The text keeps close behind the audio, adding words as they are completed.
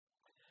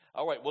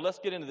All right, well, let's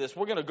get into this.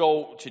 We're going to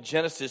go to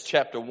Genesis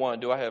chapter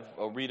 1. Do I have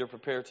a reader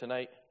prepared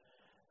tonight?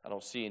 I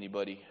don't see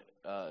anybody.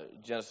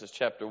 Genesis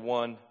chapter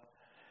 1,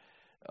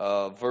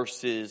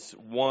 verses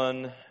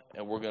 1,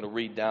 and we're going to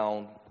read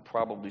down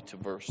probably to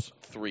verse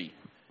 3.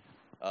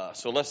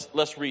 So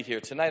let's read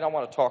here. Tonight I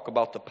want to talk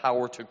about the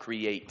power to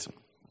create.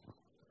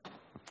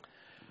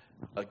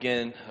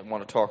 Again, I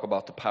want to talk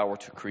about the power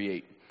to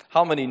create.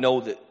 How many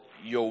know that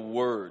your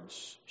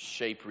words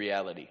shape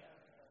reality?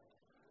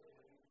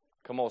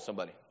 Come on,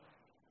 somebody.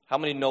 How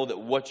many know that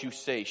what you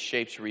say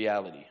shapes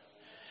reality?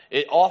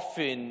 It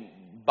often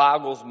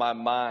boggles my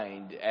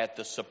mind at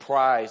the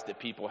surprise that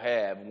people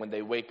have when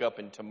they wake up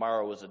and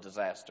tomorrow is a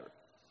disaster.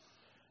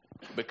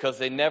 Because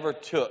they never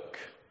took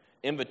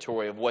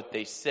inventory of what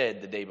they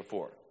said the day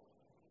before.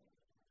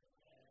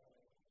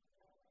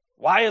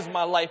 Why is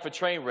my life a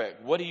train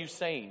wreck? What are you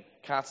saying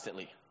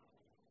constantly?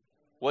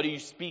 What are you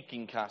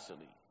speaking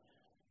constantly?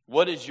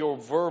 What is your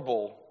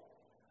verbal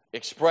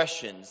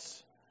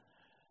expressions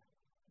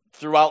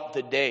throughout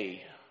the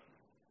day?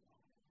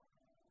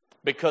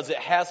 Because it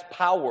has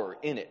power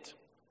in it.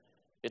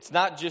 It's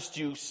not just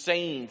you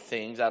saying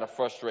things out of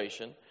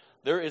frustration.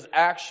 There is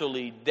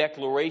actually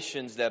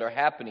declarations that are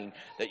happening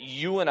that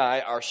you and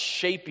I are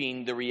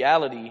shaping the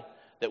reality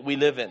that we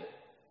live in.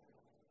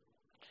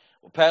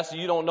 Well, Pastor,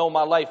 you don't know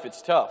my life.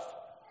 It's tough.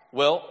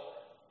 Well,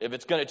 if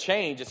it's going to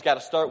change, it's got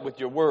to start with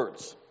your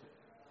words.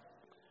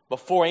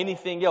 Before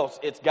anything else,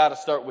 it's got to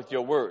start with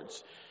your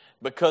words.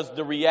 Because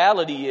the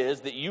reality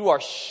is that you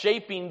are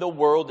shaping the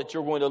world that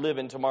you're going to live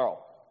in tomorrow.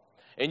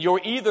 And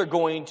you're either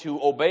going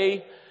to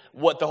obey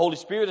what the Holy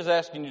Spirit is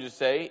asking you to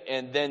say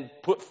and then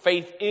put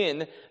faith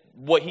in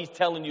what He's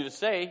telling you to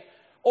say,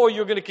 or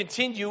you're going to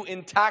continue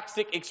in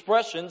toxic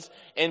expressions,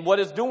 and what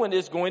it's doing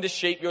is going to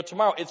shape your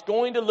tomorrow. It's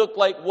going to look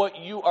like what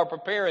you are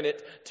preparing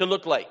it to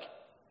look like.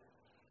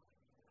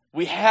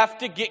 We have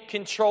to get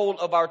control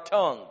of our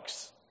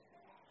tongues.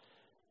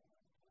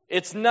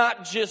 It's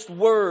not just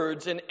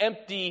words and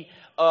empty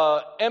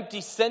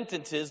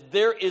sentences.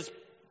 There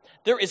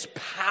is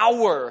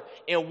power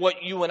in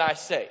what you and I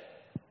say.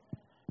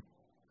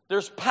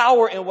 There's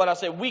power in what I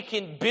say. We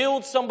can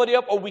build somebody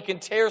up or we can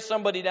tear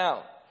somebody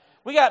down.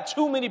 We got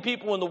too many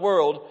people in the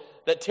world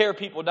that tear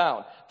people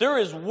down. There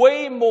is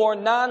way more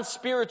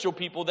non-spiritual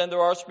people than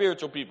there are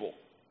spiritual people.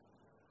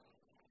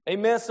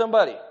 Amen,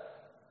 somebody.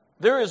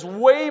 There is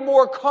way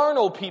more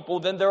carnal people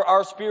than there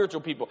are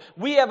spiritual people.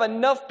 We have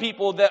enough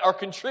people that are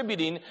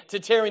contributing to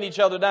tearing each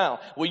other down.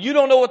 Well, you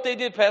don't know what they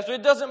did, Pastor.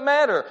 It doesn't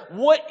matter.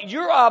 What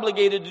you're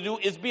obligated to do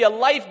is be a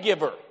life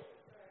giver.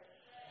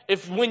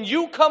 If when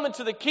you come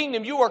into the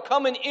kingdom, you are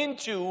coming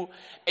into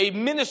a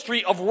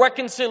ministry of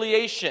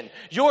reconciliation.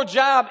 Your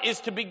job is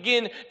to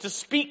begin to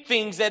speak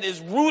things that is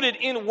rooted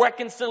in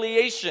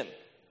reconciliation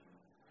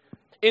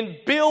and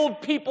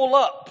build people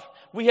up.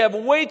 We have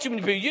way too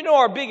many people. You know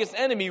our biggest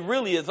enemy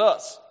really is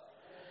us.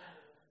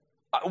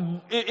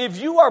 If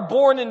you are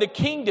born in the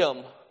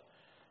kingdom,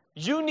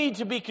 you need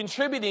to be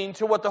contributing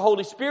to what the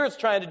Holy Spirit's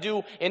trying to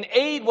do and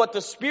aid what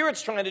the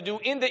Spirit's trying to do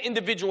in the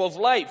individual's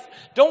life.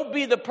 Don't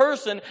be the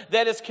person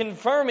that is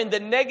confirming the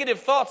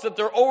negative thoughts that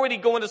they're already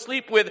going to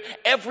sleep with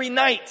every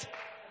night.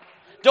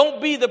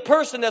 Don't be the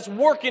person that's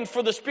working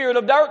for the spirit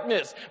of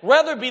darkness.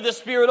 Rather be the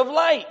spirit of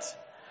light.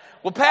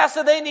 Well,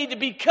 Pastor, they need to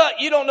be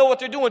cut. You don't know what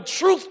they're doing.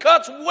 Truth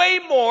cuts way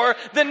more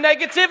than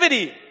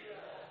negativity.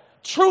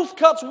 Truth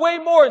cuts way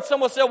more. And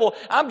someone said, well,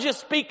 I'm just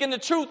speaking the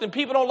truth and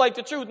people don't like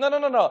the truth.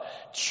 No.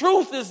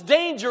 Truth is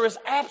dangerous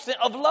absent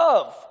of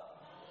love.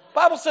 The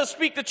Bible says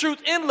speak the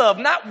truth in love,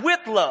 not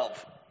with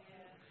love.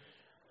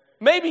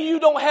 Maybe you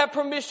don't have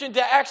permission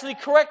to actually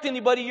correct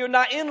anybody you're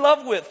not in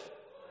love with.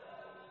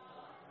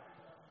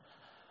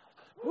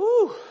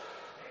 Whew.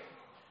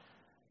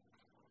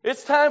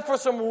 It's time for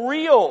some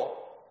real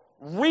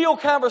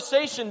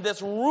conversation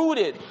that's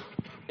rooted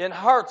in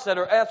hearts that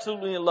are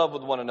absolutely in love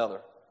with one another.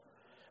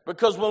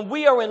 Because when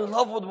we are in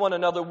love with one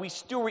another, we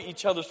steward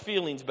each other's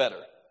feelings better.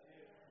 It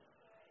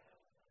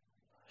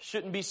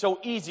shouldn't be so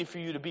easy for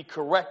you to be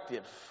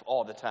corrective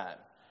all the time.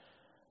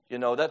 You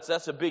know,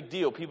 that's a big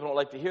deal. People don't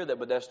like to hear that,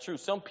 but that's true.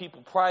 Some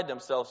people pride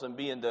themselves in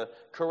being the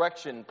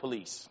correction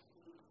police.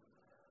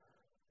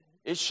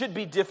 It should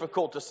be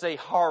difficult to say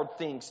hard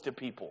things to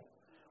people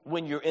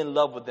when you're in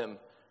love with them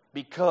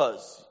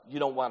because you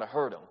don't want to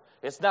hurt them.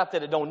 It's not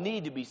that it don't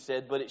need to be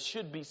said, but it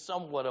should be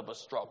somewhat of a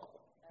struggle.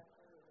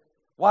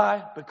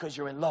 Why? Because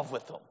you're in love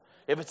with them.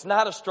 If it's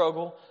not a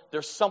struggle,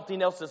 there's something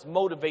else that's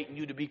motivating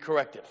you to be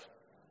corrective.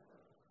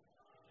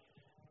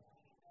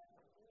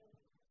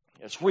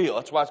 It's real.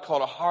 That's why it's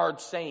called a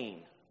hard saying.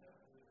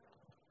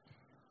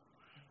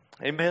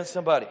 Amen,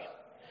 somebody.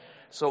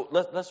 So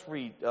let's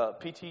read.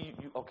 PT,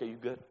 you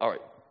good? All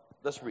right.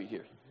 Let's read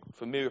here.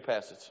 Familiar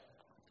passage.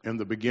 In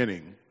the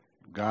beginning,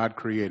 God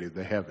created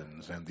the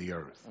heavens and the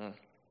earth.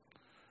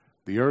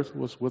 The earth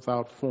was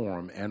without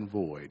form and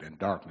void, and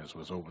darkness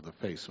was over the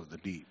face of the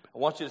deep. I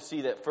want you to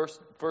see that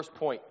first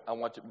point I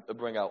want to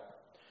bring out.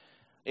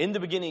 In the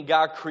beginning,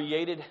 God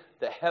created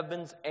the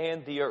heavens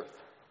and the earth.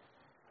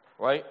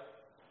 Right?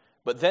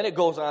 But then it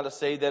goes on to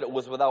say that it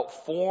was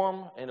without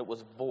form and it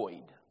was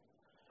void.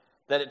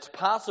 That it's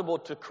possible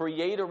to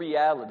create a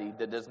reality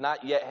that does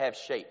not yet have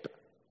shape.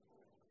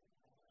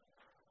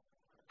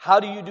 How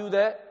do you do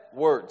that?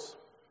 Words.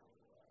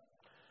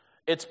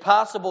 It's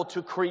possible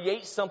to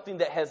create something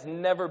that has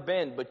never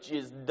been, but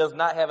does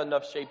not have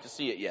enough shape to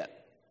see it yet.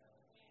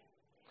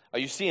 Are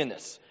you seeing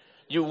this?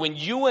 When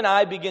you and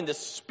I begin to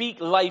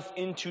speak life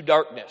into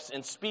darkness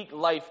and speak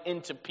life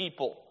into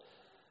people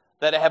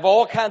that have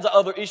all kinds of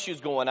other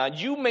issues going on,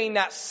 you may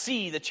not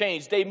see the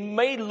change. They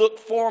may look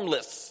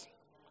formless.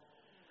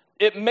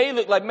 It may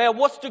look like, man,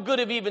 what's the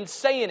good of even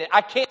saying it? I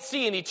can't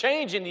see any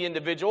change in the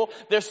individual.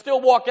 They're still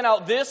walking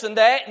out this and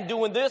that and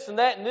doing this and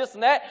that and this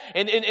and that.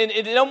 And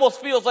it almost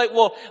feels like,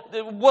 well,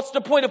 what's the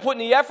point of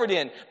putting the effort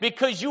in?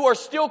 Because you are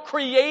still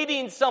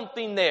creating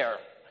something there.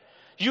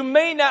 You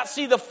may not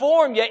see the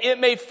form yet. It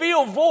may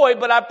feel void,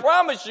 but I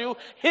promise you,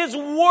 His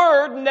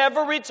Word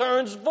never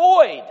returns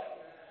void.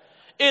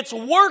 It's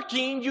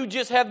working, you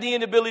just have the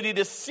inability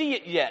to see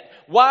it yet.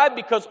 Why?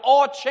 Because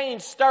all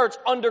change starts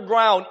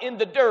underground, in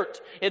the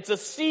dirt. It's a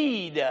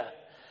seed.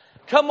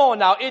 Come on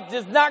now, it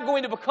is not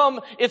going to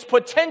become its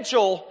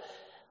potential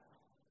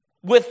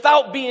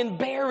without being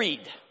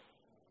buried.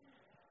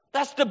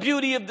 That's the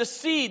beauty of the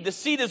seed. The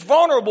seed is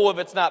vulnerable if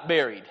it's not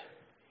buried.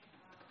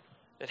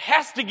 It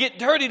has to get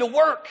dirty to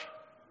work.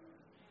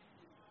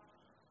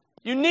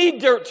 You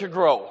need dirt to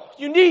grow.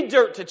 You need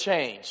dirt to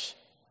change.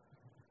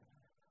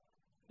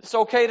 It's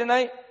okay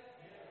tonight?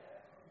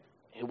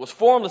 It was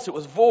formless. It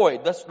was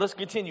void. Let's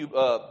continue,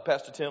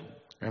 Pastor Tim.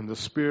 And the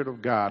Spirit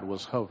of God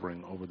was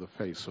hovering over the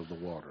face of the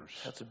waters.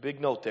 That's a big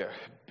note there.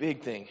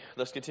 Big thing.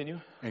 Let's continue.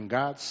 And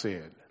God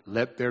said,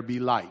 "Let there be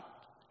light,"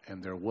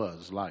 and there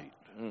was light.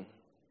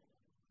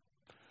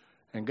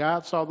 And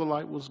God saw the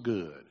light was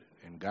good,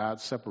 and God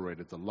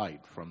separated the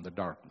light from the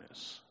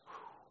darkness.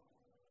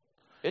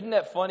 Isn't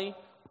that funny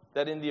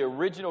that in the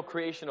original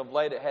creation of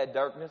light it had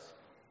darkness?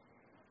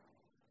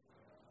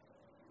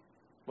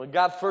 When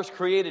God first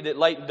created it,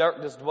 light and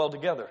darkness dwelled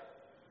together.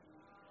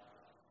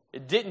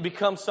 It didn't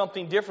become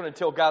something different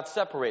until God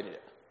separated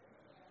it.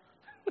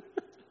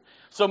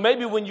 So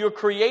maybe when you're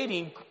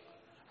creating,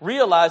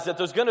 realize that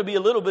there's going to be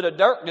a little bit of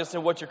darkness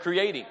in what you're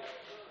creating.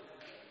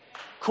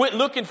 Quit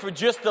looking for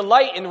just the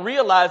light and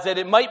realize that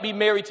it might be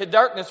married to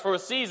darkness for a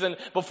season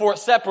before it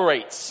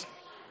separates.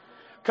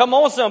 Come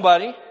on,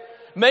 somebody.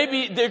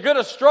 Maybe they're going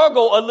to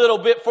struggle a little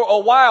bit for a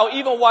while,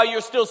 even while you're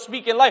still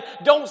speaking life.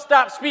 Don't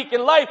stop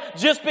speaking life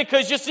just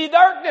because you see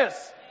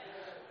darkness.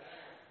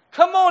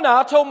 Come on now.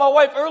 I told my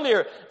wife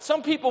earlier,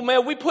 some people,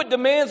 man, we put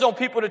demands on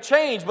people to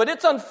change, but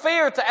it's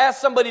unfair to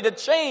ask somebody to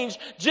change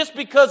just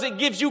because it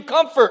gives you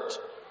comfort.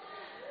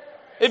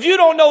 If you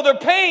don't know their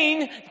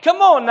pain,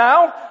 come on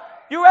now.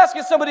 You're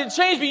asking somebody to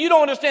change, but you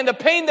don't understand the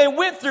pain they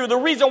went through, the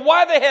reason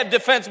why they have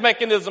defense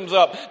mechanisms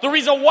up, the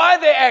reason why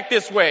they act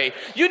this way.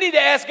 You need to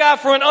ask God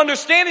for an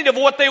understanding of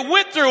what they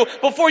went through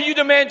before you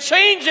demand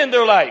change in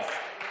their life.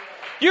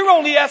 You're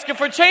only asking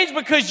for change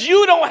because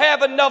you don't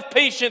have enough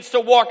patience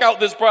to walk out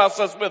this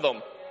process with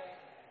them.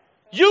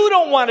 You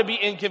don't want to be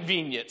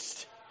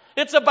inconvenienced.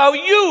 It's about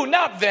you,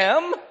 not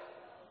them.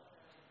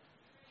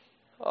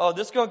 Oh,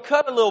 this is going to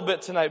cut a little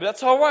bit tonight, but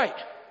that's all right.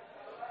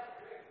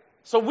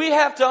 So we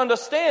have to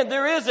understand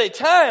there is a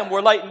time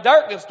where light and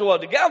darkness dwell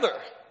together.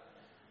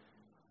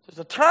 There's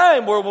a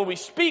time where when we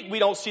speak, we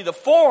don't see the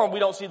form, we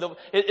don't see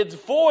it's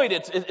void,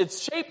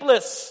 it's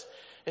shapeless.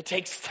 It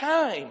takes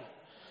time.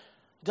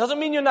 It doesn't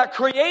mean you're not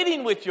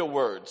creating with your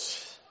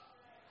words.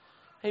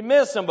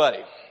 Amen,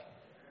 somebody.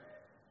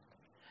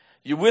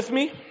 You with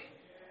me?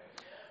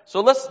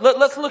 So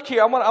let's look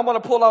here. I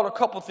want to pull out a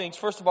couple things.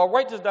 First of all,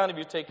 write this down if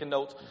you're taking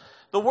notes.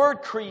 The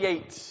word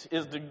create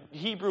is the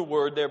Hebrew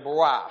word there,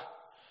 bara.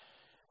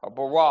 Or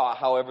bara,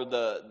 however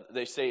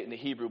they say it in the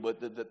Hebrew,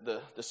 but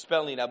the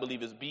spelling, I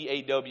believe, is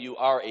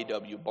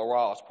B-A-W-R-A-W.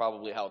 Bara is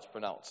probably how it's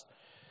pronounced.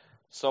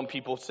 Some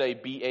people say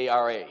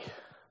B-A-R-A.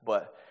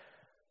 But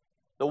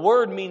the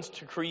word means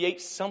to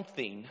create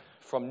something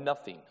from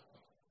nothing.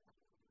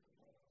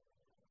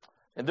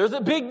 And there's a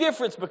big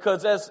difference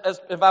because as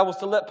if I was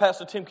to let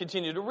Pastor Tim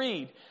continue to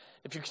read,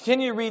 if you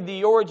continue to read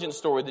the origin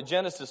story, the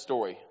Genesis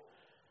story,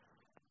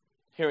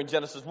 here in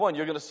Genesis 1,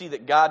 you're going to see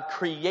that God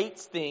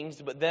creates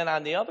things, but then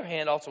on the other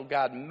hand, also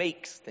God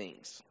makes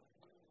things.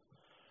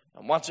 I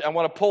want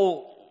to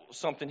pull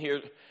something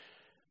here,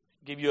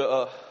 give you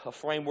a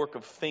framework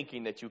of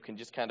thinking that you can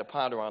just kind of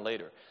ponder on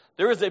later.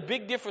 There is a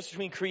big difference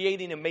between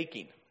creating and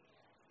making.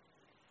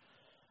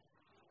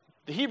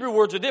 The Hebrew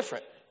words are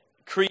different.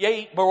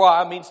 Create,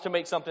 bara, means to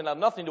make something out of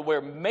nothing, to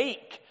where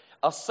make,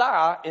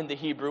 asa, in the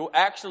Hebrew,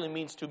 actually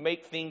means to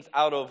make things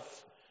out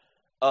of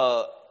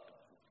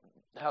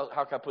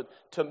how can I put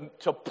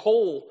to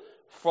pull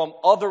from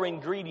other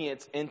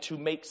ingredients and to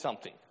make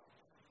something.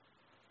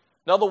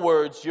 In other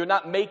words, you're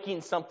not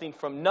making something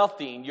from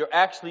nothing. You're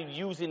actually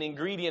using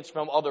ingredients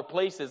from other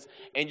places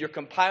and you're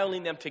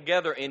compiling them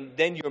together and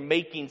then you're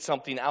making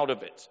something out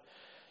of it.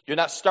 You're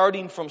not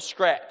starting from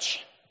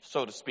scratch,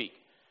 so to speak.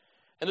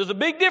 And there's a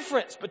big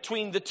difference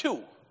between the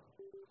two.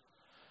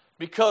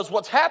 Because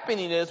what's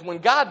happening is when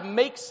God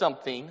makes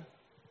something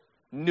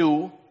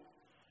new,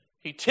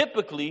 he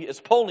typically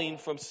is pulling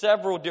from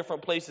several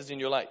different places in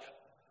your life.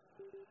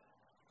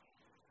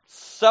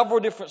 Several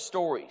different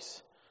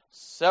stories.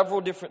 Several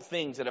different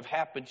things that have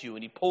happened to you.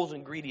 And he pulls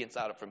ingredients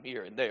out of from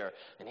here and there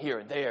and here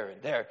and there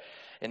and there.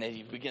 And then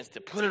he begins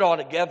to put it all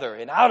together.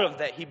 And out of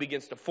that he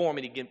begins to form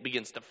and he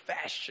begins to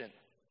fashion.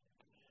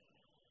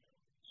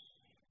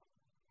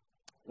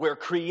 Where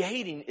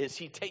creating is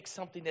he takes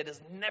something that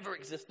has never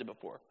existed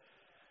before.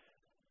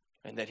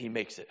 And then he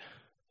makes it.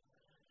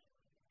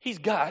 He's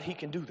God. He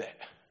can do that.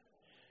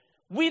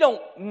 We don't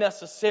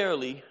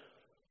necessarily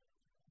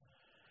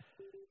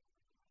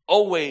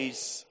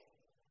always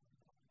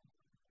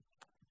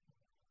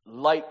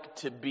like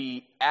to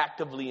be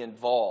actively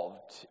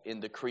involved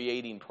in the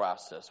creating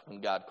process when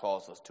God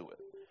calls us to it.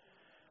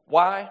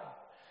 Why?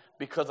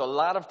 Because a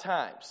lot of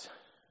times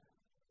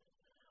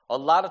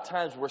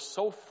we're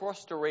so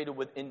frustrated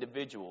with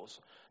individuals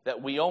that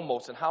we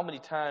almost, and how many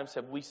times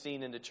have we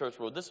seen in the church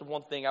world, this is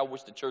one thing I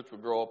wish the church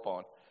would grow up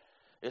on.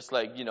 It's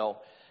like, as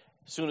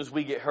soon as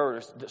we get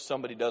hurt or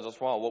somebody does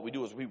us wrong, what we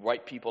do is we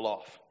write people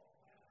off.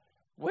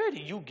 Where do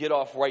you get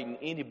off writing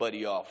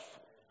anybody off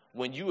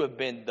when you have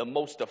been the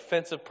most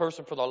offensive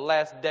person for the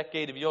last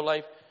decade of your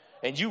life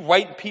and you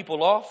writing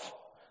people off?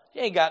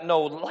 You ain't got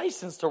no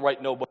license to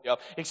write nobody off,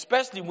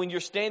 especially when you're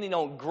standing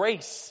on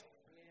grace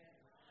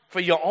for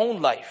your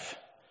own life.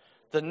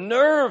 The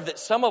nerve that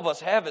some of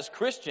us have as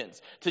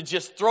Christians to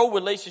just throw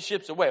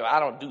relationships away. Well, I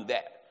don't do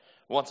that.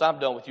 Once I'm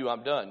done with you,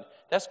 I'm done.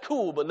 That's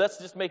cool, but let's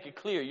just make it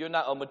clear. You're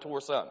not a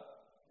mature son.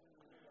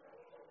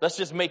 Let's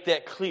just make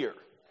that clear.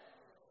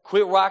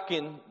 Quit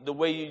rocking the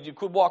way you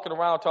quit walking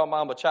around talking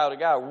about I'm a child of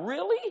God.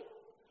 Really?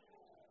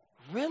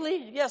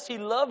 Really? Yes, he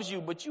loves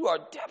you, but you are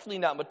definitely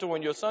not mature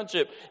in your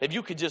sonship if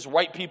you could just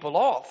write people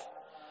off.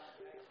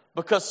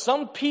 Because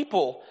some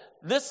people,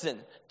 listen,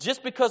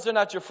 just because they're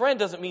not your friend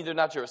doesn't mean they're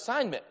not your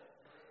assignment.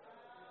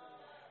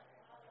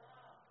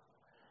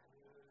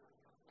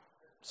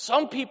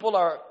 Some people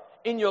are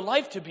in your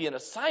life to be an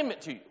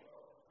assignment to you.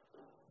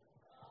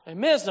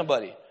 Amen,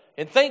 somebody.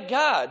 And thank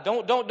God.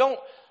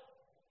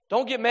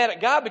 Don't get mad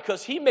at God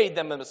because he made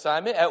them an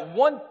assignment. At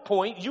one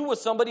point, you were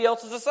somebody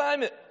else's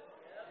assignment.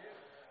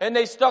 And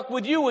they stuck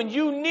with you, and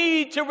you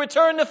need to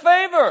return the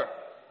favor.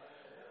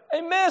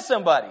 Amen,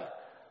 somebody.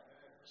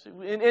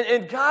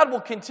 And God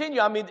will continue.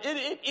 I mean,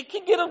 it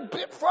can get a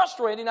bit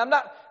frustrating. I'm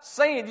not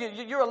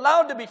saying you're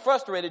allowed to be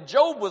frustrated.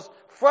 Job was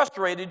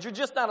frustrated. You're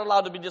just not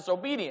allowed to be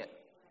disobedient.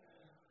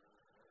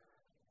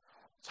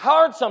 It's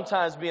hard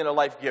sometimes being a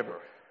life giver.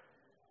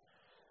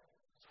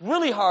 It's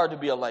really hard to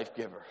be a life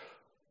giver.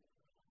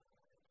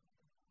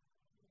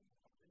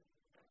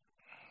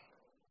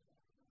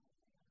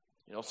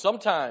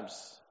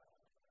 Sometimes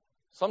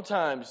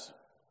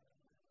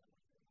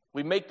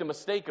we make the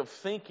mistake of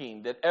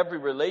thinking that every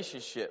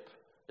relationship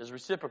is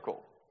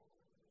reciprocal.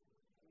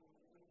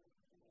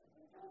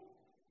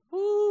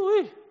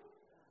 Woo-wee.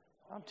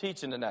 I'm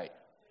teaching tonight.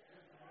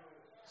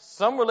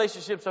 Some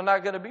relationships are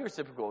not going to be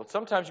reciprocal.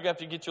 Sometimes you're going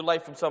to have to get your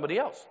life from somebody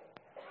else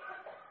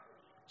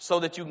so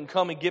that you can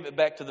come and give it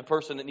back to the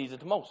person that needs it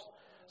the most.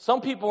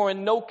 Some people are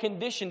in no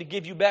condition to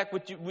give you back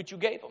what you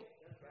gave them.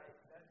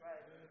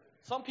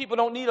 Some people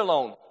don't need a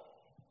loan.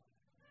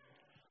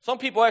 Some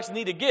people actually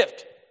need a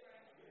gift.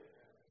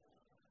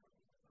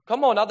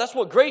 Come on now, that's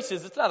what grace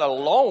is. It's not a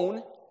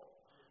loan.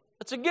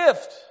 It's a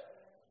gift.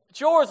 It's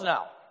yours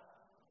now.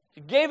 He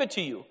gave it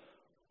to you.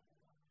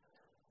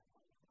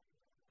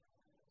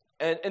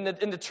 And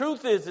the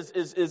truth is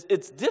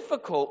it's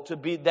difficult to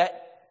be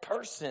that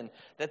person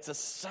that's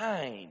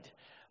assigned,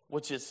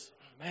 which is,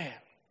 man,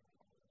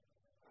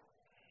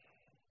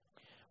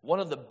 one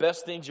of the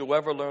best things you'll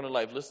ever learn in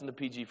life. Listen to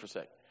PG for a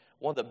sec.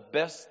 One of the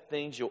best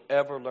things you'll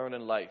ever learn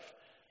in life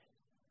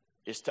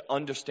is to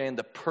understand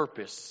the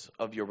purpose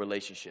of your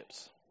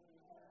relationships.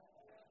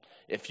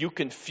 If you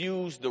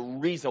confuse the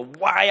reason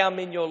why I'm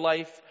in your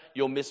life,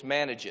 you'll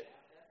mismanage it.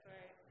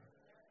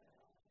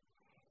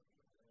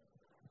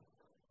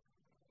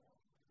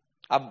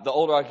 The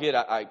older I get,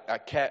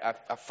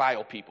 I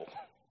file people.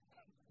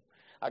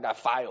 I got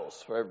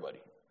files for everybody.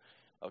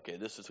 Okay,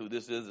 this is who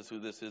this is, this is who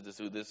this is, this is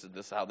who this is,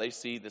 this is how they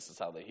see, this is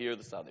how they hear,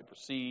 this is how they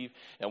perceive.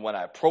 And when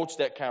I approach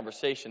that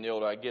conversation, the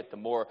older I get, the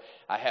more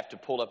I have to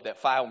pull up that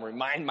file and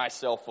remind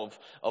myself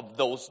of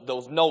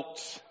those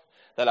notes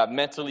that I've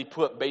mentally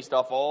put based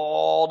off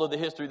all of the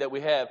history that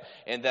we have.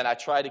 And then I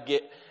try to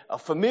get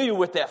familiar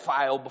with that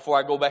file before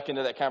I go back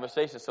into that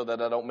conversation so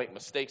that I don't make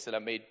mistakes that I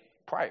made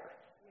prior.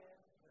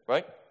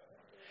 Right?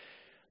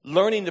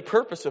 Learning the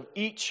purpose of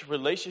each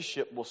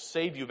relationship will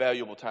save you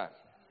valuable time.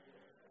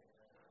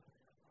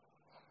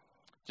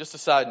 Just a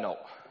side note.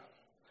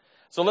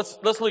 So let's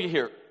look at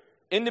here.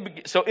 In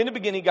the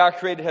beginning, God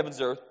created heavens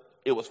and earth.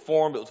 It was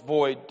formed, it was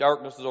void,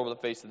 darkness was over the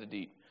face of the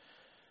deep.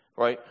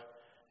 Right?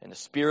 And the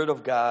Spirit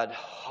of God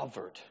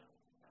hovered.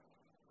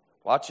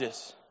 Watch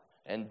this.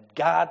 And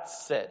God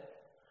said,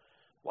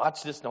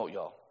 watch this note,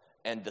 y'all.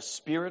 And the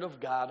Spirit of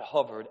God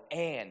hovered,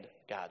 and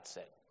God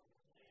said.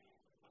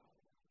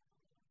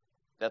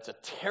 That's a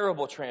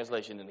terrible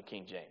translation in the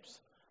King James.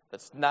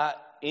 That's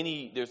not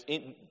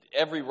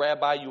every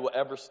rabbi you will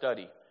ever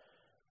study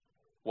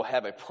will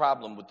have a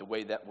problem with the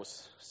way that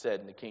was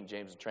said in the King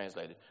James and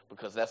translated,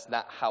 because that's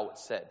not how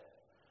it's said.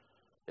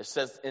 It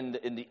says in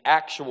the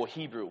actual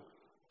Hebrew,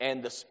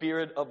 and the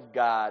Spirit of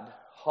God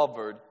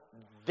hovered,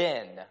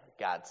 then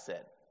God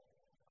said.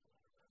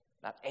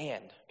 Not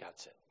and God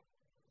said,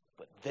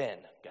 but then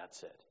God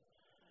said.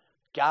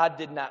 God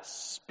did not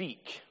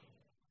speak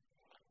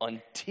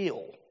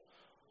until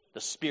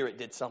the Spirit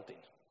did something.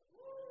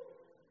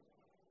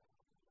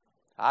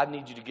 I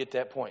need you to get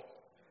that point.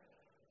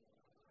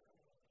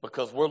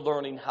 Because we're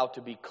learning how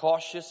to be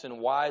cautious and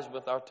wise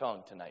with our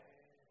tongue tonight.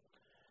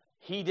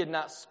 He did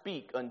not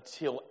speak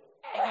until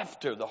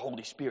after the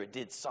Holy Spirit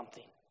did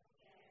something.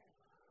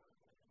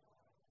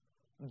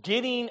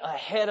 Getting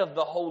ahead of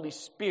the Holy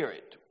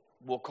Spirit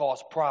will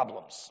cause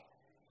problems.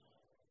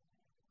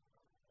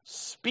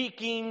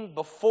 Speaking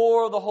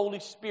before the Holy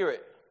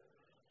Spirit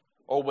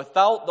or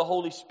without the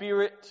Holy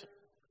Spirit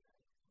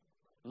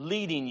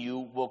leading you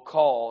will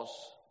cause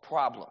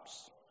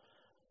problems.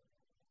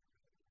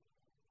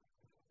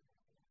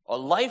 A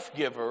life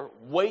giver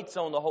waits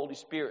on the Holy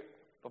Spirit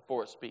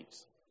before it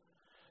speaks.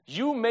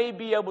 You may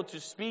be able to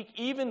speak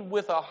even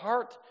with a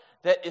heart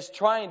that is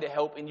trying to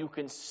help, and you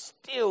can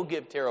still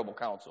give terrible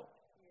counsel.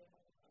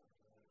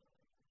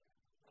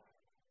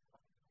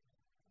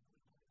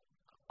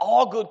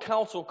 All good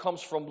counsel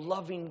comes from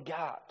loving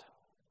God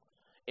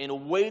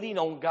and waiting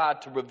on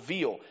God to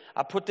reveal.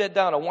 I put that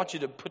down. I want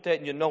you to put that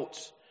in your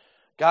notes.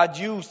 God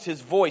used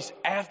His voice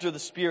after the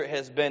Spirit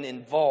has been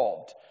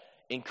involved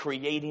in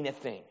creating a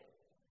thing.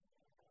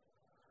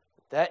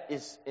 That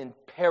is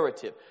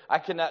imperative. I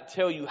cannot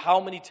tell you how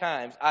many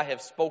times I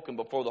have spoken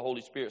before the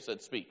Holy Spirit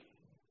said speak.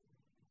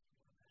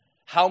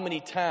 How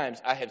many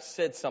times I have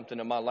said something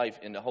in my life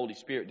and the Holy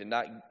Spirit did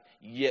not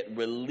yet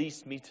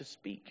release me to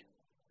speak.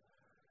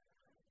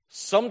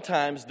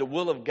 Sometimes the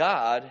will of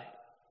God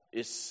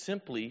is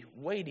simply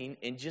waiting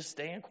and just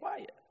staying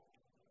quiet.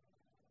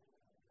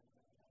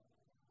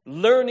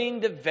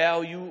 Learning the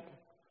value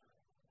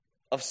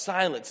of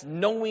silence,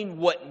 knowing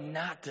what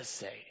not to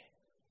say.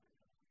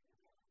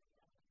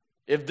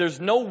 If there's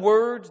no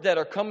words that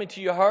are coming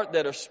to your heart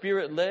that are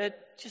Spirit-led,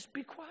 just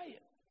be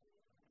quiet.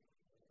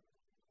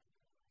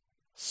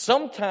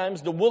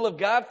 Sometimes the will of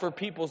God for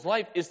people's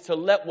life is to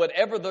let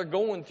whatever they're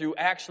going through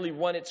actually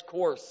run its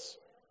course.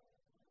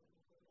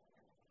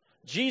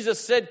 Jesus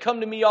said,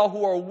 "Come to me all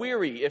who are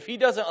weary." If He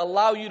doesn't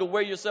allow you to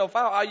wear yourself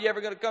out, how are you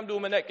ever going to come to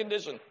Him in that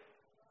condition?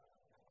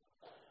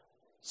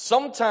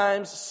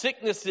 Sometimes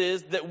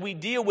sicknesses that we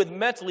deal with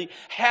mentally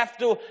have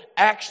to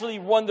actually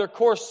run their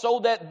course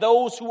so that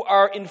those who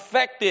are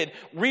infected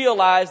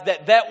realize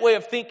that that way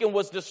of thinking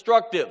was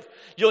destructive.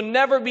 You'll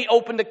never be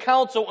open to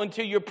counsel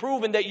until you're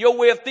proven that your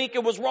way of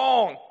thinking was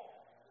wrong.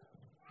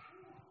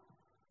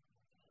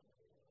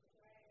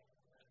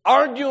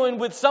 Arguing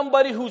with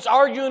somebody who's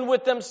arguing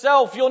with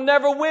themselves, you'll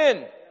never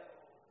win.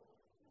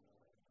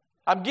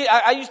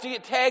 I used to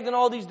get tagged in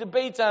all these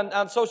debates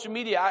on social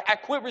media. I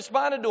quit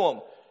responding to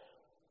them.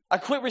 I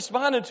quit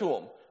responding to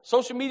them.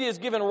 Social media has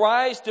given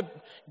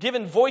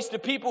voice to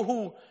people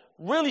who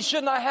really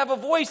should not have a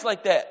voice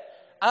like that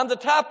on the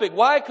topic.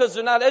 Why? Because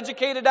they're not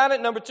educated on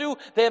it. Number two,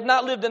 they have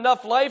not lived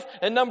enough life.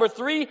 And number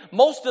three,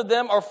 most of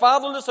them are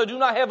fatherless or do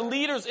not have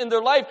leaders in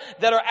their life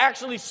that are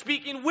actually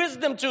speaking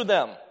wisdom to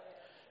them.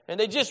 And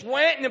they just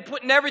went and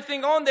putting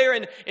everything on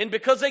there. And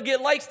because they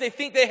get likes, they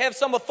think they have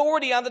some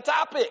authority on the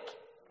topic.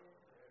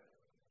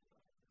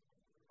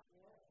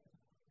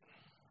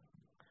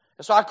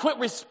 And so I quit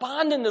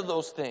responding to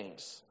those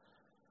things.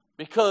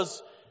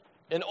 Because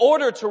in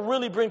order to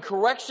really bring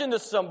correction to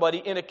somebody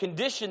in a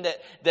condition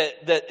that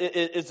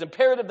is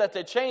imperative that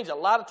they change, a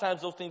lot of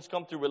times those things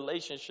come through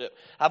relationship.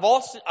 I've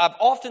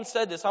often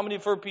said this. How many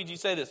have heard PG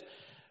say this?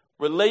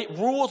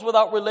 Rules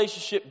without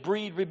relationship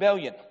breed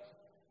rebellion.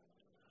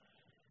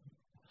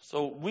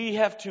 So we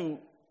have to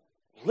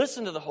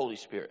listen to the Holy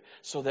Spirit,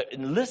 so that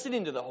in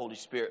listening to the Holy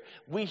Spirit,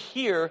 we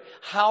hear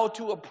how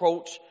to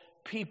approach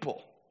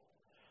people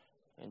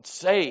and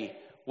say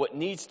what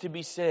needs to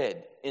be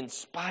said,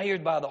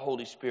 inspired by the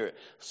Holy Spirit,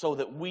 so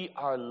that we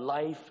are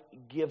life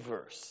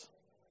givers.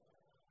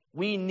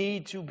 We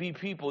need to be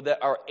people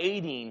that are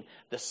aiding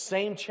the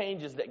same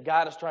changes that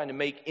God is trying to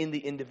make in the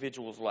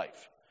individual's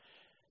life.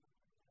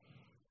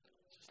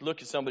 Just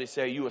look at somebody and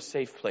say, "Are you a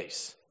safe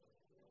place?"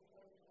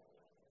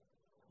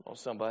 Oh,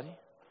 somebody.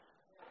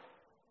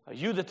 Are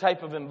you the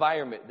type of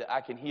environment that I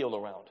can heal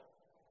around?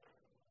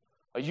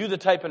 Are you the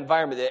type of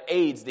environment that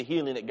aids the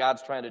healing that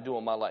God's trying to do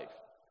in my life?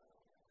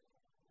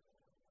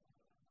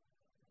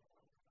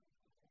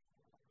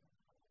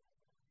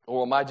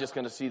 Or am I just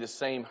going to see the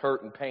same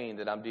hurt and pain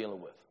that I'm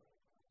dealing with?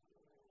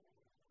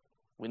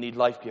 We need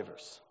life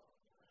givers.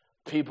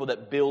 People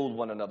that build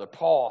one another.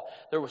 Paul,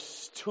 there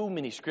was too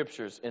many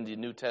scriptures in the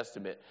New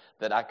Testament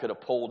that I could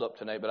have pulled up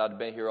tonight, but I'd have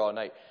been here all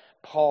night.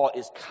 Paul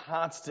is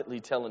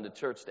constantly telling the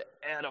church to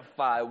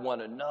edify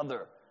one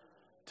another.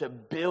 to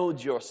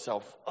build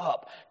yourself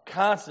up.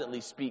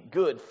 Constantly speak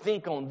good.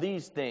 Think on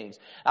these things.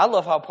 I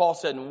love how Paul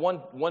said in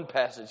one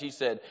passage, he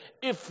said,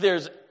 if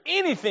there's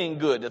anything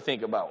good to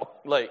think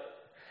about. Like,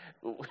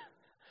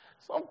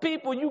 some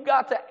people, you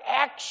got to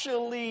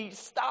actually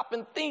stop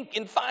and think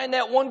and find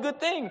that one good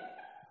thing.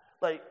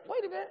 Like,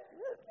 wait a minute,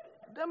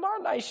 them are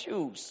nice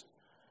shoes.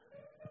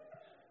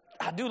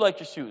 I do like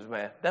your shoes,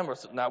 man.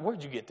 Now,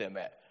 where'd you get them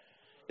at?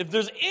 If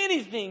there's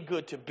anything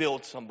good to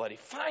build somebody,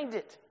 find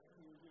it.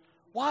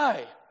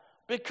 Why?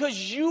 Because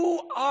you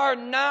are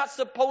not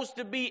supposed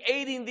to be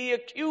aiding the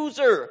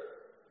accuser.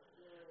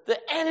 The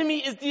enemy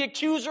is the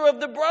accuser of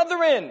the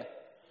brethren.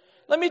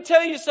 Let me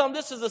tell you something.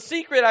 This is a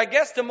secret, I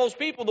guess, to most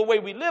people, the way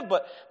we live.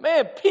 But,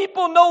 man,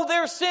 people know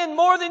their sin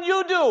more than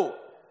you do.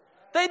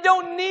 They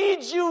don't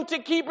need you to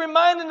keep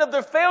reminding them of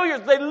their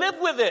failures. They live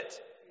with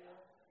it.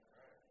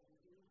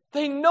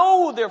 They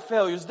know their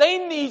failures. They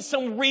need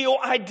some real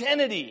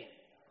identity.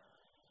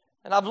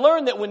 And I've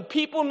learned that when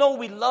people know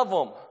we love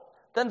them,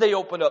 then they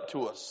open up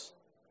to us.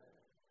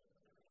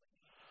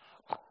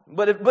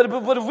 But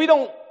if we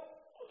don't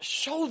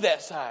show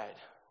that side,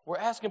 we're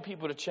asking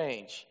people to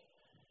change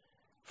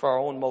for our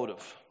own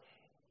motive,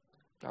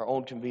 our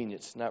own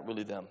convenience, not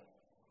really them.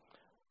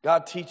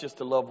 God, teach us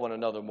to love one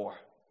another more.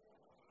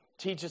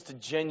 Teach us to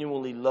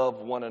genuinely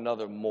love one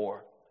another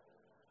more.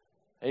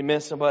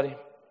 Amen, somebody?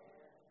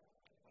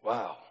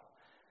 Wow.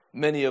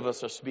 Many of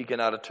us are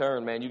speaking out of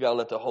turn, man. You got to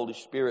let the Holy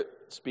Spirit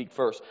speak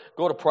first.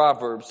 Go to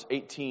Proverbs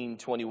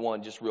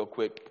 18:21, just real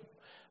quick.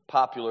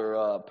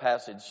 Popular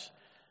passage.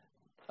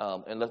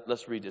 And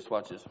let's read this.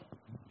 Watch this.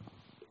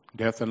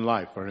 Death and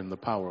life are in the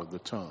power of the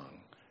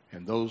tongue,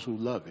 and those who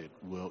love it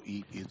will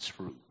eat its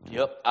fruit.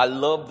 Yep. I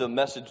love the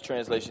Message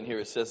translation here.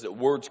 It says that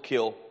words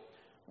kill,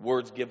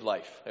 words give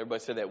life. Everybody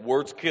say that.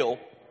 Words kill,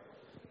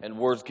 and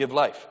words give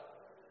life.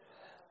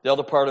 The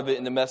other part of it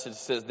in the Message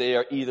says they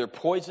are either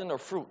poison or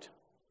fruit.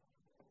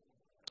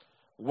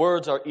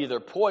 Words are either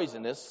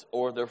poisonous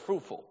or they're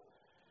fruitful.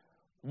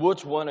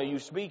 Which one are you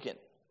speaking?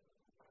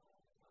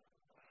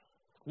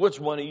 Which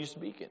one are you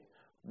speaking?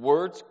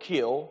 Words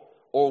kill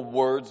or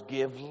words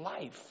give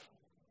life.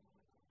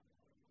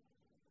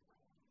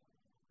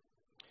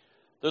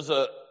 There's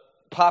a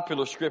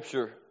popular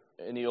scripture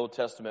in the Old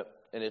Testament,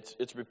 and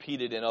it's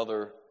repeated in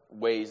other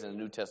ways in the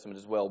New Testament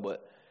as well, but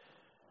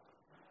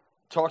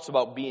it talks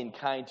about being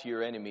kind to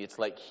your enemy. It's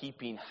like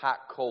heaping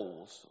hot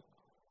coals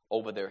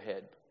over their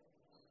head.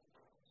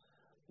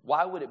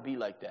 Why would it be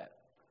like that?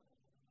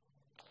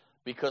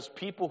 Because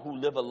people who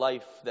live a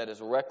life that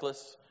is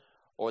reckless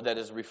or that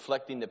is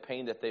reflecting the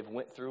pain that they've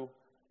went through,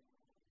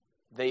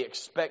 they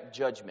expect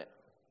judgment.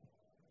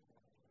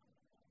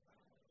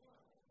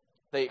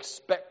 They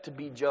expect to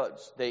be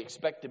judged. They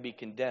expect to be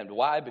condemned.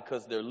 Why?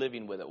 Because they're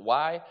living with it.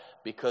 Why?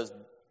 Because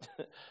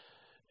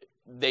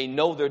they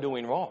know they're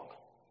doing wrong.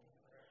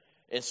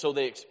 And so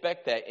they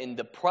expect that. And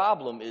the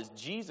problem is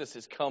Jesus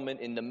is coming,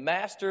 and the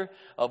master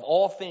of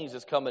all things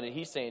is coming, and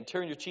he's saying,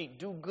 turn your cheek,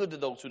 do good to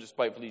those who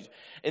despitefully use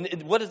you.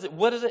 And what is it?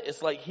 What is it?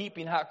 It's like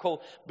heaping hot coals.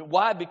 But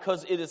why?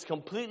 Because it is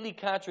completely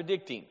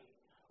contradicting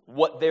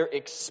what they're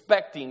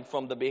expecting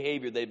from the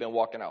behavior they've been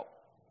walking out.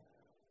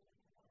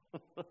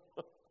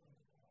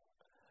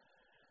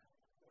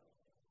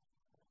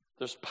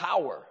 There's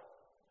power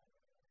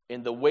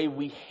in the way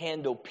we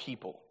handle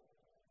people.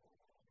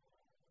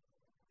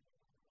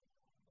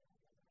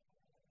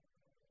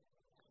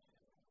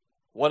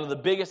 One of the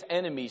biggest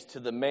enemies to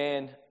the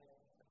man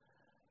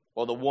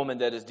or the woman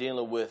that is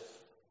dealing with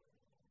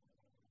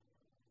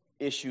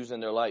issues in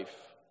their life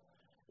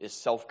is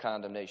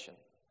self-condemnation.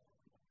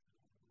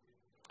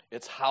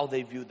 It's how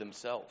they view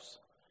themselves.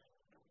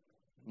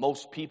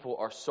 Most people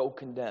are so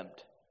condemned,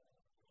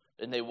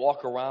 and they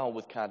walk around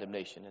with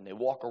condemnation, and they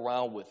walk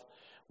around with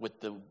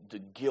the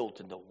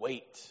guilt and the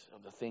weight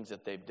of the things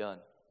that they've done.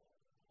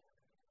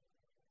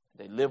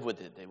 They live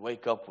with it. They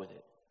wake up with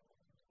it.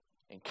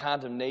 And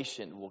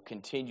condemnation will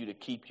continue to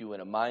keep you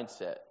in a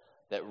mindset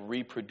that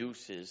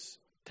reproduces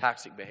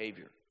toxic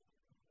behavior.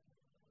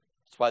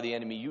 That's why the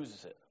enemy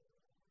uses it.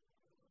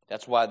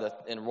 That's why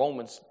in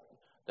Romans,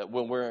 that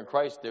when we're in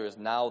Christ, there is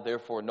now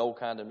therefore no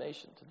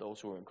condemnation to those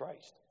who are in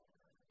Christ.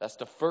 That's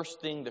the first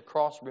thing the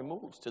cross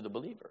removes to the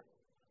believer.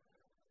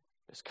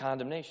 It's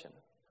condemnation.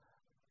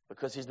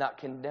 Because he's not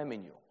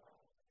condemning you.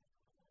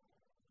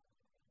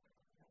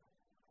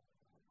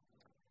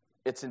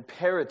 It's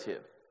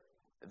imperative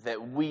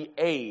that we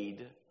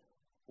aid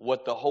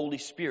what the Holy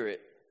Spirit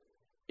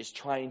is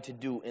trying to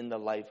do in the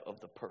life of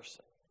the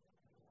person.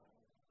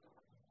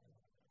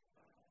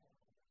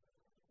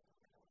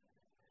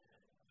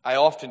 I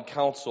often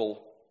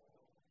counsel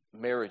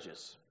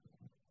marriages.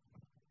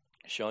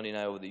 Shawnee and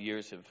I over the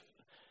years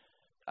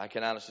I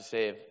can honestly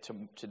say if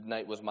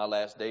tonight was my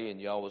last day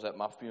and y'all was at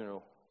my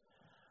funeral,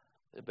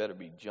 it better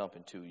be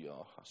jumping too,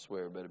 y'all. I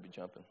swear it better be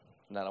jumping.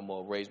 If not, I'm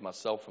going to raise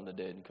myself from the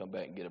dead and come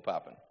back and get it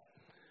popping.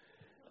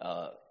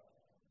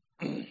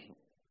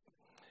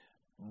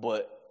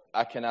 But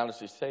I can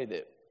honestly say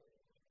that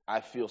I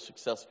feel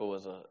successful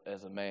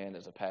as a man,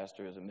 as a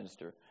pastor, as a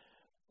minister.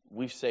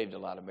 We've saved a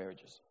lot of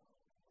marriages.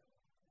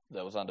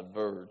 that was on the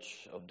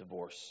verge of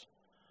divorce.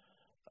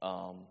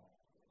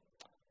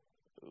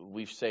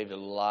 We've saved a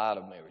lot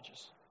of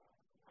marriages.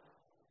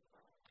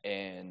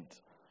 And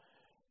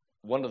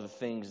one of the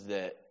things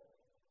that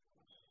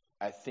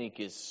I think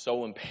is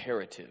so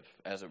imperative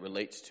as it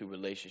relates to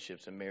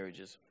relationships and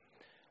marriages,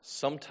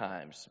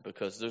 sometimes,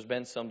 because there's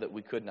been some that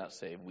we could not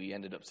save, we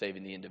ended up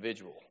saving the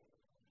individual.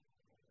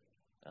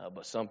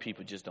 But some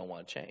people just don't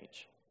want to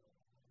change.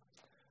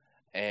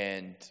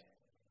 And,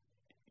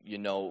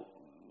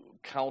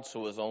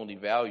 counsel is only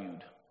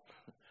valued.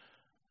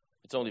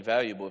 It's only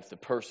valuable if the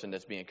person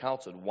that's being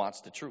counseled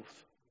wants the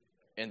truth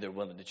and they're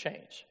willing to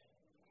change.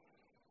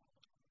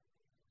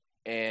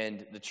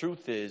 And the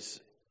truth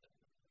is,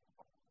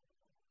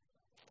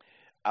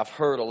 I've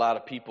heard a lot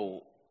of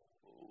people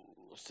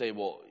say,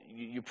 well,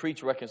 you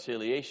preach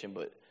reconciliation,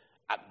 but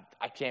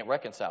I can't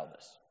reconcile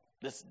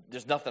this.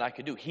 There's nothing I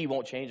can do. He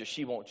won't change or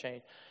she won't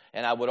change.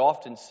 And I would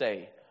often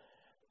say,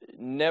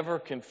 never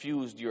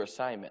confuse your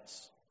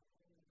assignments.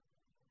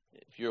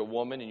 If you're a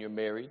woman and you're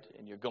married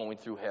and you're going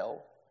through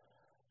hell,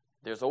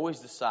 there's always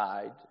the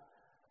side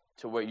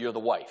to where you're the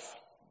wife,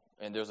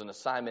 and there's an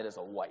assignment as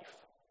a wife.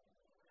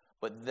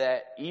 But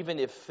that even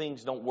if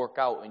things don't work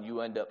out and you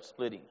end up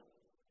splitting,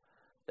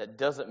 that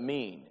doesn't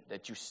mean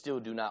that you still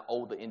do not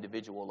owe the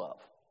individual love.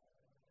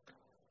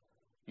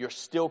 You're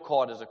still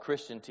called as a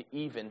Christian to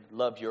even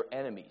love your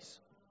enemies,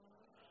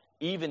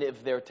 even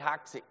if they're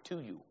toxic to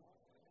you.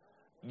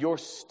 You're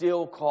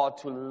still called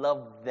to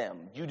love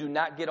them. You do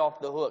not get off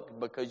the hook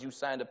because you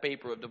signed a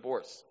paper of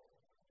divorce.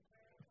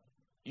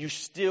 You're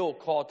still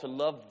called to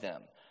love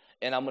them.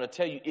 And I'm going to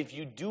tell you, if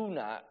you do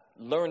not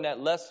learn that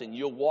lesson,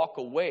 you'll walk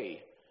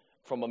away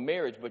from a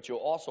marriage, but you'll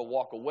also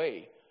walk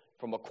away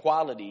from a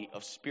quality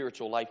of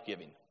spiritual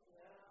life-giving.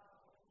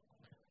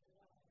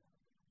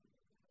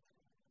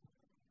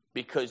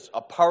 Because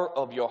a part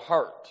of your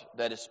heart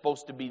that is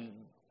supposed to be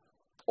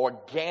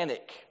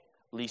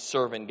organically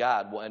serving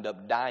God will end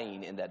up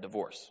dying in that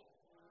divorce.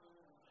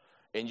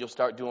 And you'll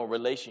start doing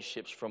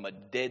relationships from a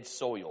dead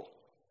soil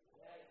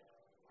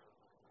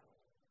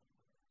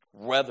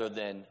rather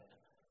than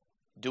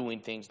doing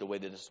things the way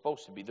that it's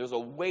supposed to be. There's a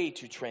way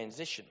to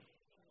transition.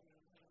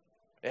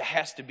 It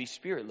has to be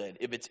spirit-led.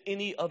 If it's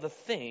any other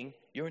thing,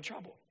 you're in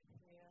trouble.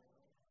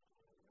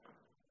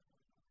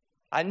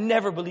 I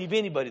never believe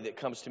anybody that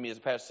comes to me as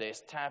a pastor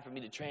says, it's time for me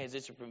to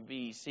transition from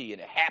VEC,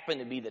 and it happened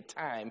to be the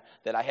time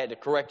that I had to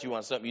correct you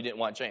on something you didn't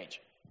want to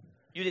change.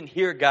 You didn't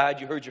hear God,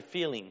 you heard your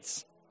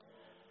feelings.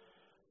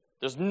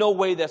 There's no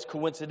way that's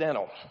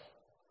coincidental.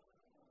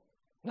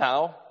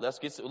 Now,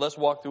 let's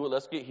walk through it,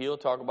 let's get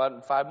healed, talk about it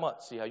in 5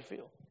 months, see how you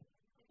feel.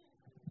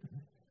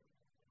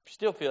 If you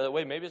still feel that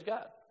way, maybe it's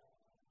God.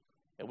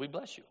 And we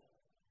bless you.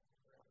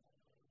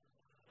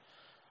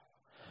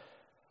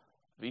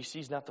 VC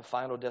is not the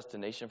final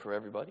destination for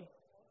everybody.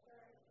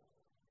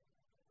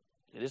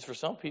 It is for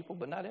some people,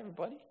 but not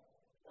everybody.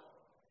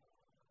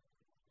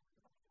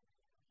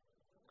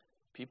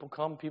 People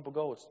come, people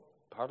go. It's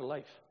part of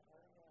life.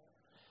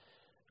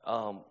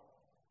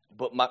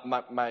 But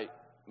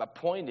my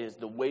point is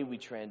the way we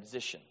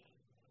transition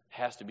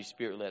has to be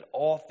spirit-led.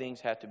 All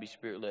things have to be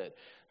spirit-led.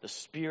 The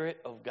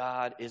Spirit of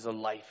God is a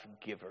life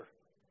giver.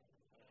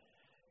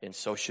 And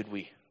so should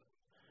we.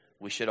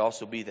 We should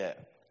also be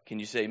that. Can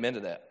you say amen to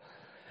that?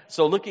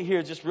 So look at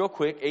here just real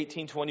quick,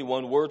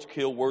 18:21, words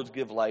kill, words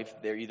give life.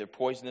 They're either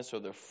poisonous or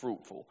they're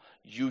fruitful.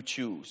 You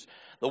choose.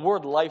 The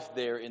word life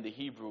there in the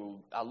Hebrew,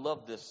 I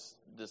love this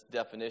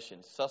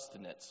definition,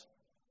 sustenance.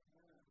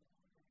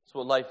 That's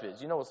what life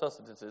is. You know what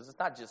sustenance is? It's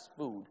not just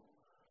food.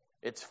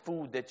 It's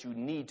food that you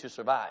need to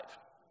survive.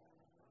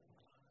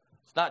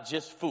 It's not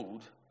just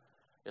food.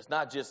 It's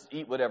not just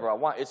eat whatever I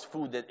want. It's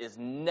food that is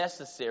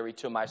necessary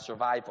to my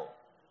survival.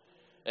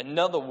 In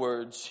other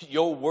words,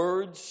 your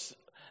words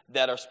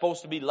that are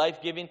supposed to be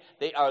life-giving,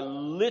 they are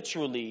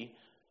literally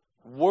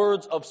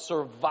words of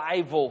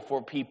survival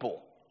for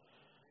people.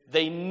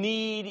 They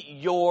need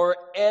your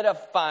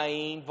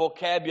edifying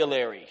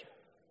vocabulary.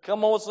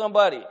 Come on,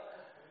 somebody.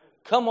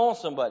 Come on,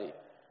 somebody.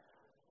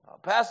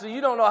 Pastor,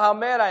 you don't know how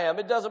mad I am.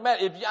 It doesn't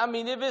matter.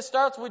 If it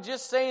starts with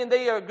just saying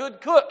they are a good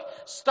cook,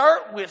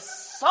 start with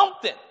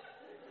something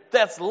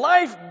that's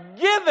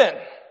life-giving.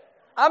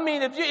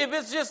 If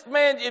it's just,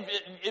 man,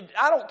 if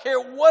I don't care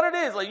what it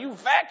is, like you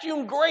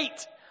vacuum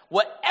great,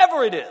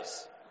 whatever it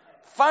is.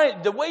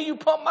 Find the way you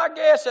pumped my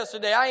gas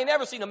yesterday. I ain't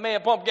ever seen a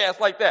man pump gas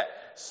like that.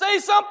 Say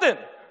something.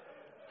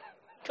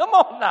 Come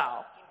on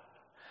now.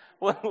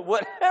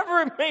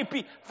 Whatever it may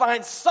be,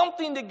 find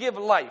something to give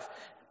life.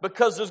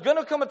 Because there's going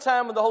to come a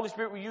time when the Holy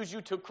Spirit will use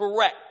you to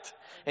correct.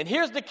 And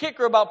here's the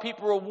kicker about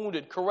people who are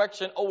wounded.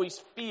 Correction always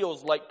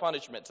feels like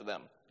punishment to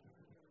them.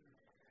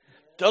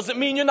 Doesn't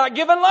mean you're not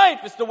giving life.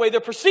 It's the way they're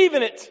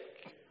perceiving it.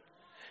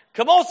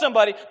 Come on,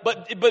 somebody.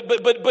 But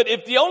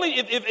if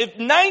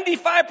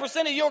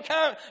 95%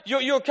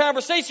 of your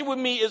conversation with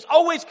me is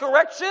always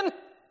correction,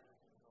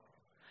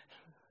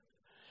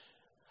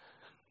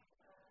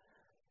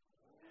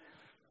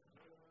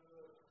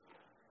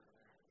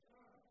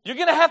 you're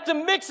going to have to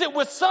mix it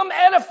with some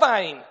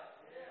edifying.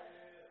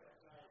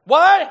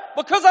 Why?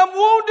 Because I'm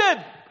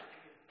wounded.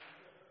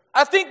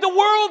 I think the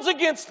world's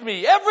against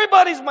me.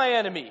 Everybody's my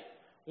enemy.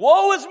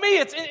 Woe is me.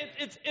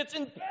 It's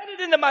embedded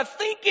into my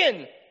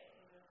thinking.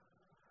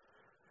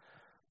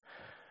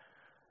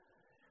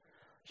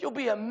 You'll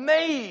be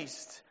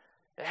amazed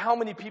at how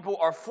many people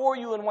are for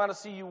you and want to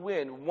see you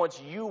win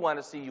once you want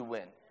to see you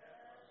win.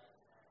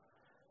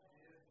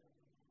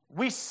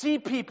 We see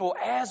people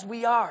as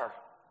we are.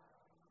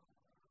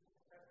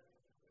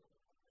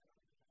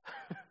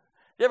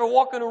 You ever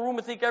walk in a room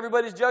and think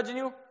everybody's judging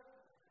you?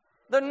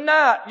 They're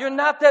not. You're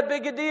not that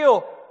big a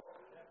deal.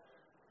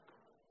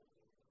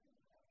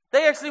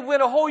 They actually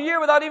went a whole year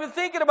without even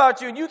thinking about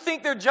you, and you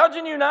think they're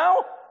judging you now?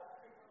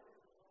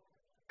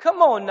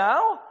 Come on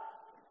now.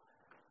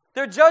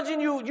 They're judging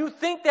you. You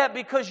think that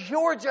because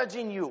you're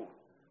judging you.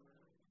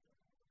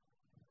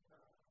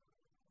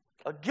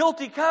 A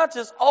guilty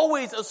conscience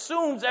always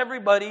assumes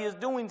everybody is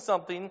doing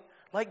something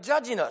like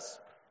judging us.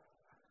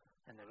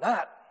 And they're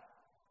not.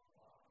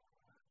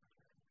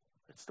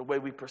 It's the way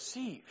we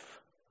perceive.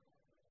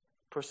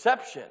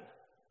 Perception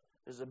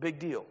is a big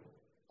deal.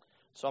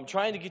 So I'm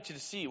trying to get you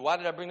to see. Why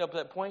did I bring up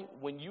that point?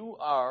 When you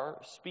are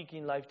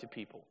speaking life to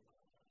people,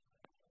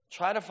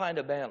 try to find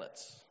a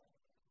balance.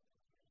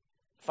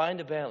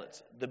 Find a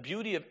balance. The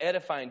beauty of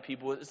edifying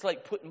people is it's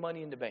like putting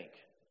money in the bank.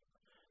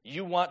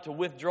 You want to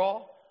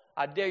withdraw?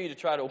 I dare you to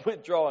try to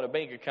withdraw in a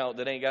bank account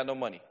that ain't got no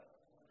money.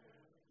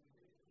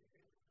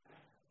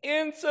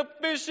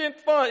 Insufficient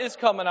funds. It's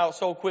coming out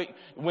so quick.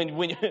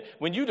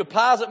 When you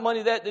deposit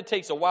money, that it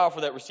takes a while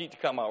for that receipt to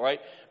come out,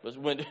 right? But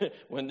when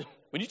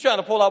you're trying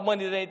to pull out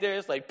money that ain't there,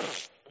 it's like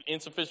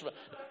insufficient.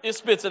 It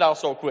spits it out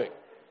so quick.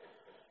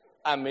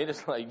 I mean,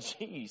 it's like,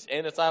 geez,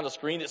 and it's on the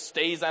screen. It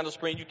stays on the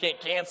screen. You can't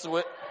cancel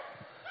it.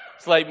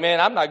 It's like, man,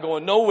 I'm not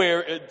going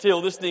nowhere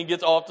until this thing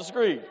gets off the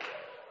screen.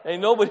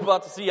 Ain't nobody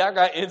about to see I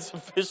got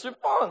insufficient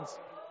funds.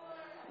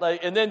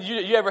 Like, and then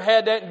you ever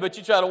had that, but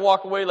you try to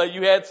walk away like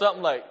you had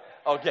something like,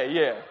 okay,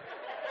 yeah.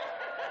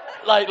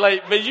 Like,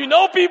 but you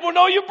know people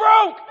know you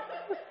broke.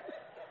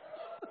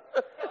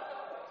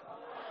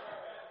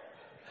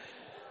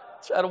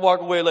 Try to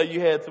walk away like you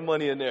had some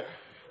money in there.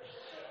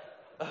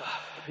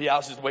 Yeah, I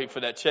was just waiting for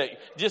that check.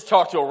 Just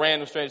talk to a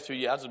random stranger to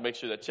you. I'll just make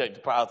sure that check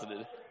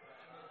deposited.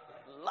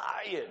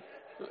 Lying.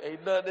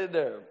 Ain't nothing in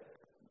there.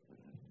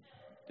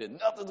 Then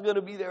nothing's going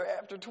to be there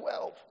after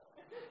 12.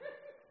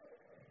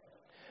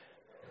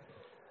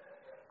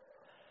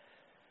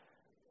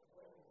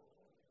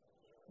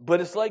 But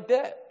it's like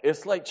that.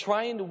 It's like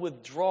trying to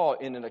withdraw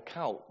in an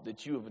account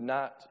that you have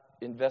not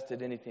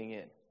invested anything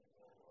in.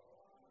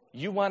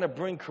 You want to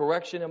bring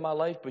correction in my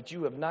life, but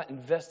you have not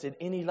invested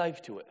any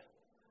life to it.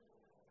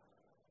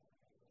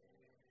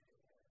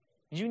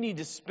 You need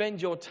to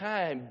spend your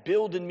time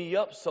building me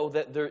up so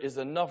that there is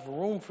enough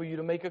room for you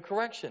to make a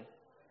correction.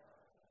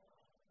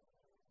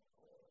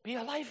 Be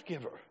a life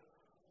giver.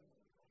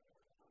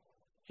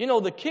 You know,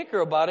 the kicker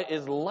about it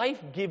is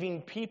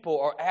life-giving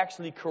people are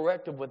actually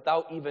corrective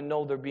without even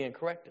know they're being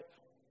corrective.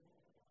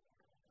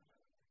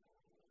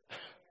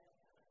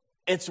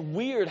 It's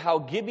weird how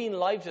giving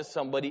life to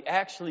somebody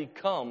actually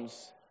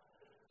comes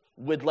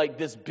with like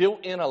this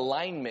built-in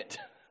alignment.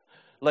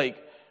 Like,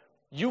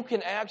 you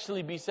can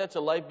actually be such a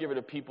life giver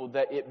to people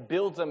that it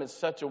builds them in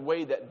such a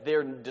way that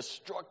their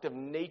destructive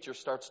nature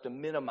starts to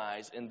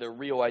minimize and their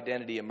real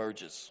identity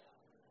emerges.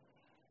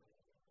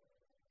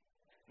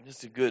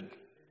 This is good.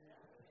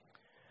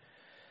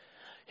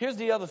 Here's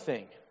the other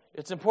thing.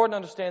 It's important to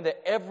understand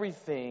that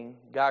everything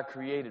God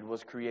created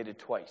was created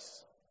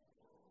twice.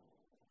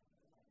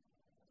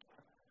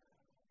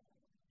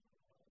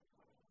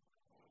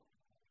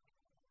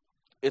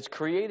 It's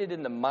created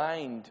in the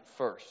mind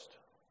first.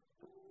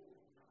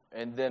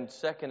 And then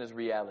second is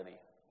reality.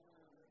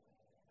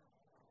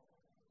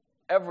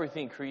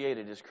 Everything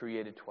created is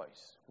created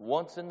twice.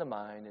 Once in the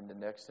mind and the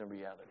next in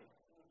reality.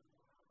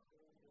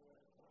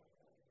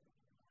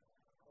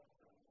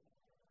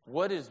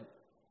 What is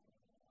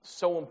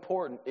so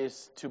important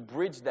is to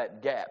bridge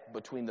that gap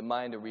between the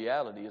mind and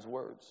reality is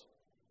words.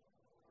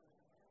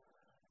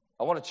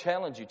 I want to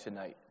challenge you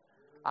tonight.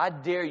 I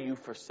dare you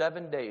for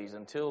 7 days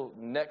until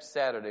next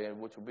Saturday,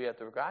 which will be at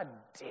the record. I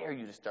dare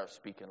you to start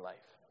speaking life.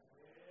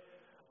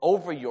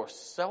 Over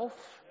yourself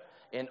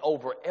and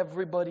over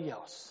everybody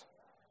else.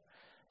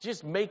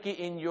 Just make it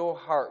in your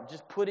heart.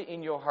 Just put it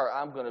in your heart.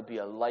 I'm going to be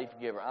a life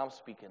giver. I'm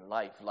speaking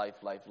life, life,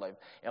 life, life.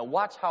 And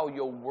watch how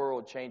your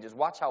world changes.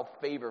 Watch how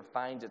favor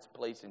finds its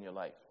place in your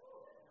life.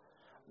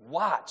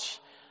 Watch.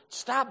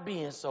 Stop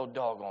being so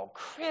doggone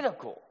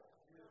critical.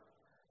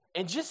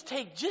 And just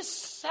take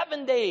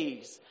 7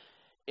 days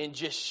and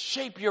just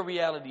shape your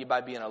reality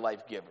by being a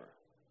life giver.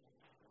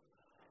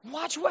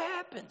 Watch what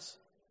happens.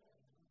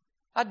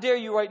 I dare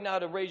you right now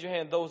to raise your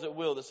hand, those that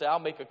will, to say, I'll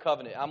make a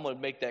covenant. I'm going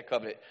to make that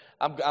covenant.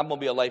 I'm going to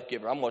be a life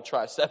giver. I'm going to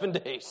try 7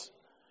 days.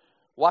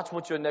 Watch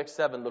what your next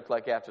 7 look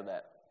like after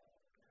that.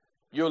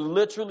 You're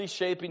literally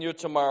shaping your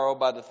tomorrow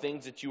by the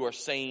things that you are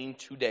saying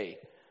today.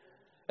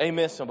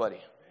 Amen,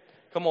 somebody.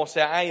 Come on,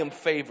 say, I am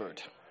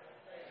favored.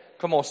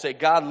 Come on, say,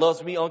 God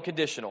loves me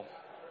unconditional.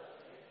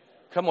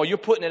 Come on, you're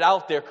putting it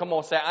out there. Come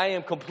on, say, I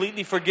am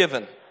completely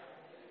forgiven.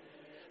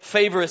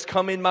 Favor is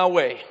coming my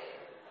way.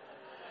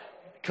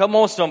 Come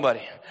on,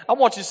 somebody. I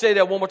want you to say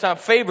that one more time.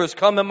 Favor is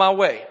coming my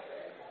way.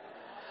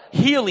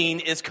 Healing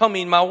is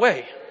coming my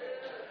way.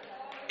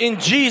 In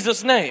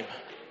Jesus' name.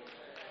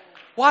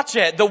 Watch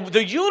that.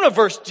 The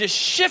universe just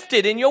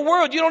shifted in your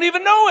world. You don't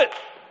even know it.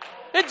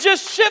 It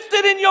just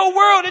shifted in your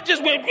world. It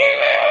just went,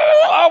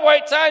 all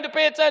right, time to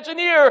pay attention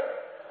here.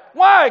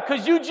 Why?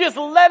 Because you just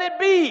let it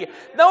be.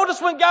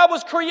 Notice when God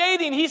was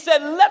creating, he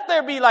said, let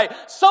there be light.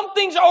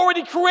 Something's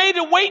already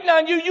created waiting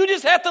on you. You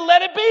just have to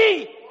let it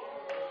be.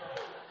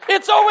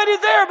 It's already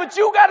there, but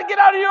you got to get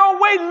out of your own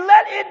way.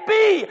 Let it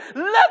be.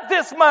 Let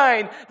this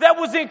mind that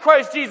was in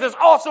Christ Jesus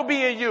also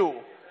be in you.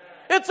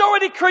 It's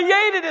already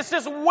created. It's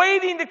just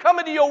waiting to come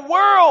into your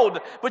world,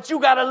 but you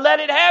got to let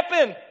it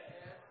happen.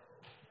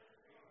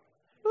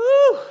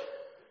 Woo.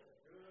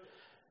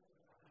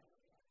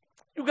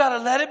 You got to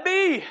let it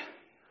be.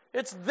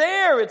 It's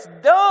there. It's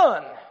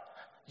done.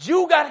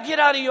 You got to get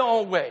out of your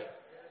own way.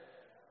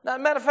 Now,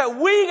 matter of fact,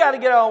 we got to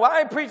get out of our own way. I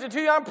ain't preaching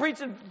to you. I'm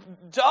preaching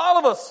to all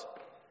of us.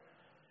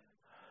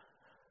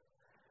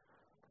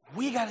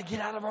 We got to get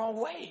out of our own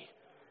way.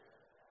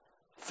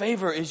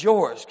 Favor is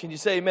yours. Can you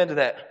say amen to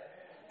that?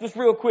 Just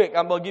real quick,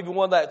 I'm going to give you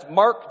one last.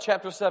 Mark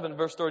chapter 7,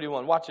 verse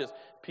 31. Watch this.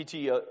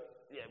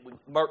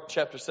 Mark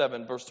chapter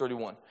 7, verse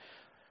 31.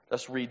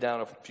 Let's read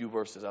down a few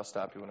verses. I'll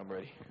stop you when I'm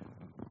ready.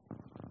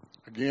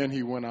 Again,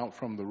 he went out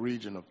from the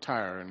region of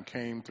Tyre and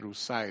came through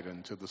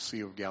Sidon to the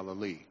Sea of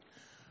Galilee,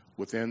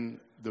 within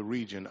the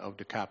region of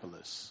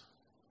Decapolis.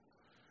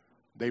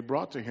 They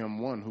brought to him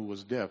one who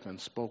was deaf and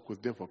spoke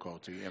with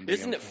difficulty. And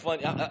isn't it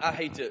funny? I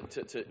hate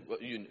to well,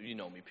 you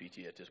know me,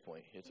 PT, at this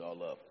point. It's all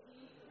love.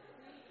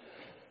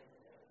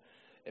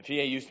 If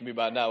he ain't used to me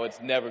by now, it's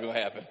never going to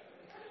happen.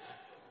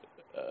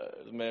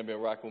 This man been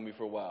rocking with me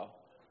for a while.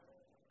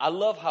 I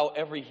love how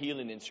every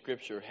healing in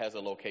Scripture has a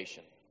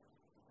location.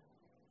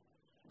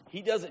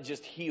 He doesn't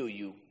just heal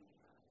you.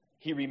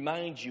 He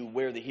reminds you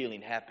where the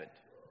healing happened.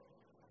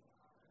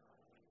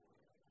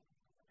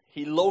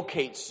 He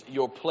locates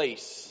your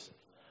place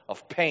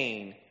of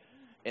pain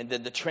and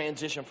then the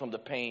transition from the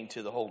pain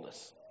to the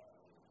wholeness.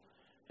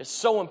 It's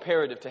so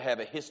imperative to have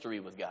a history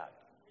with God.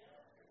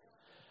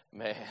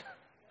 Man,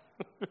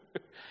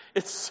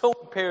 it's so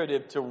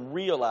imperative to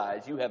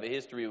realize you have a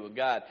history with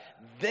God,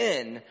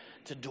 then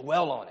to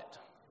dwell on it.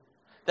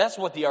 That's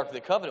what the Ark of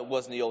the Covenant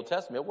was in the Old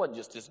Testament. It wasn't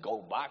just this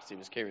gold box he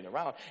was carrying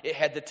around. It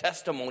had the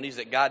testimonies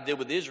that God did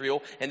with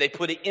Israel, and they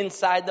put it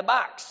inside the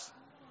box.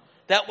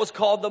 That was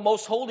called the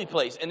most holy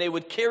place, and they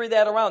would carry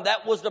that around.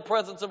 That was the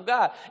presence of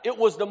God. It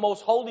was the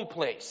most holy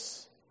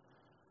place.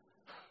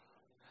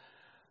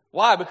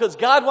 Why? Because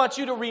God wants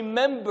you to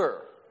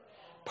remember.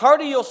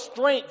 Part of your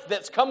strength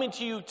that's coming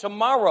to you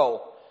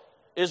tomorrow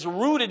is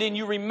rooted in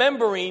you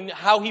remembering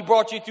how he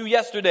brought you through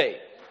yesterday.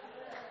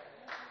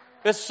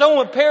 It's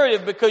so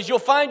imperative because you'll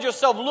find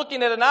yourself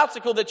looking at an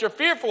obstacle that you're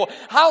fearful.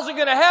 How's it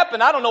going to happen?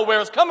 I don't know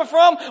where it's coming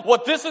from,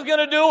 what this is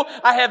going to do.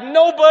 I have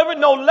no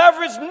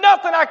leverage,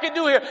 nothing I can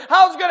do here.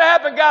 How's it going to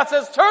happen? God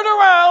says, turn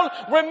around.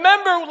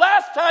 Remember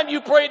last time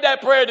you prayed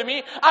that prayer to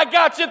me, I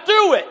got you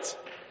through it.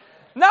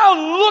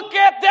 Now look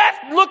at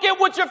that. Look at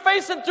what you're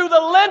facing through the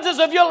lenses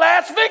of your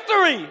last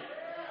victory.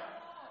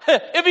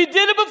 If he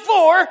did it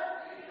before,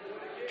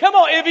 come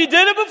on, if he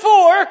did it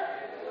before,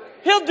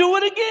 he'll do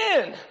it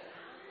again.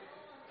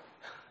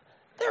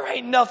 There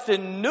ain't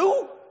nothing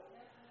new.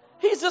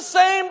 He's the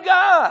same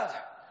God.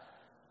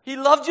 He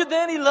loved you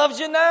then, he loves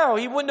you now.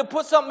 He wouldn't have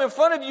put something in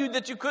front of you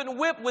that you couldn't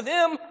whip with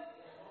him.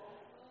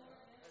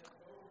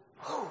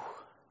 Whew.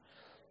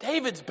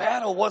 David's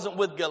battle wasn't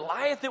with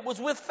Goliath, it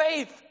was with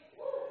faith.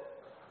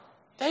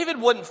 David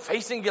wasn't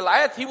facing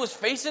Goliath, he was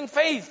facing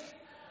faith.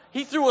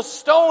 He threw a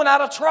stone out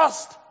of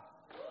trust.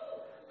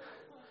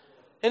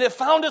 And it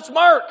found its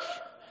mark.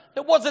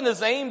 It wasn't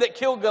his aim that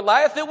killed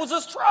Goliath, it was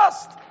his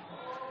trust.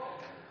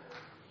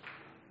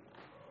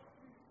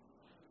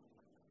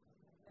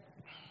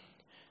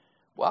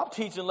 Well, I'm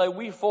teaching like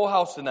we full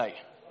house tonight.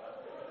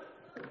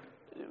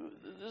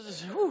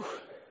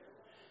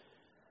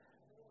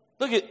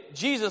 Look at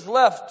Jesus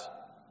left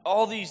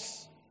all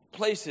these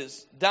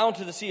places down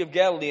to the Sea of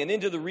Galilee and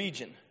into the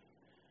region.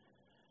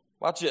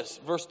 Watch this,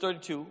 verse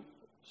 32.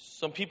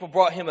 Some people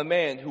brought him a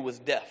man who was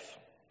deaf,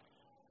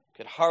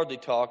 could hardly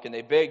talk, and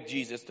they begged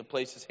Jesus to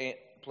place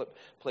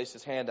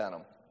his hand on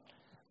him.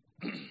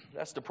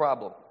 That's the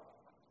problem.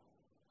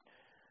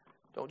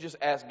 Don't just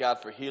ask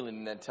God for healing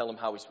and then tell him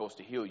how he's supposed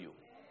to heal you.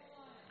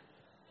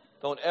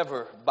 Don't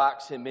ever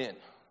box him in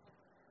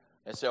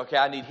and say, okay,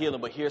 I need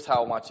healing, but here's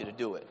how I want you to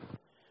do it.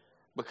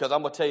 Because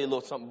I'm going to tell you a little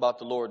something about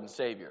the Lord and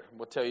Savior. I'm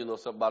going to tell you a little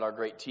something about our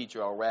great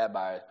teacher, our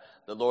rabbi,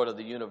 the Lord of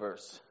the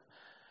universe.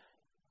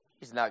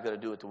 He's not going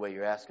to do it the way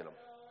you're asking him.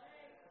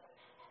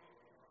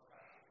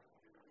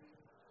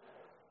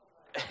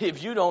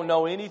 If you don't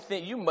know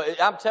anything,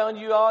 I'm telling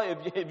you all,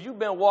 if you've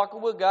been walking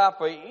with God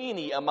for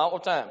any amount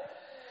of time,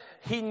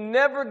 he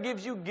never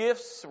gives you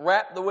gifts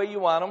wrapped the way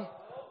you want them.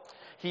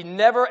 He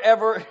never,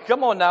 ever,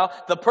 come on now,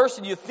 the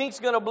person you think's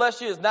going to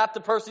bless you is not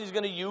the person he's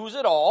going to use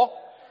at all.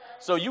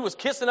 So you was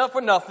kissing up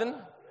for nothing.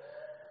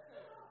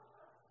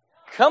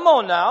 Come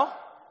on now.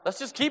 Let's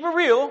just keep it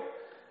real.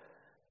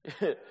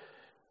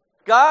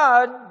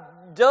 God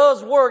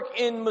does work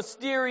in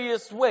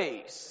mysterious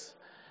ways.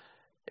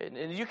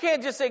 And you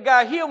can't just say,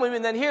 God, heal me,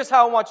 and then here's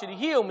how I want you to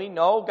heal me.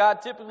 No,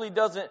 God typically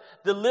doesn't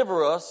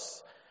deliver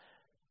us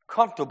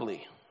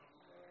comfortably.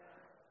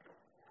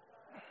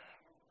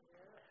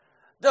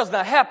 Does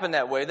not happen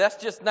that way. That's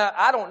just not,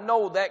 I don't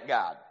know that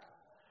God.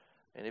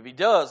 And if he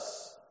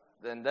does,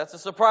 then that's a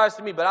surprise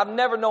to me. But I've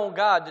never known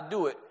God to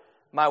do it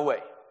my way.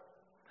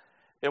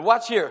 And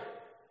watch here.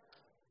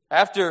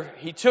 After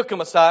he took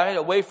him aside,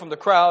 away from the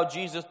crowd,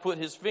 Jesus put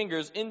his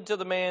fingers into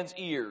the man's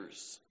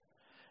ears.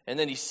 And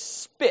then he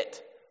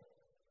spit.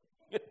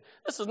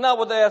 This is not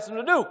what they asked him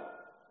to do.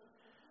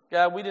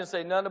 God, we didn't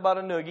say nothing about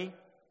a noogie.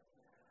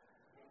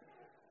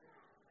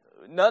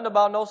 Nothing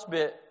about no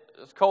spit.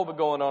 There's COVID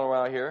going on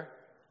around here.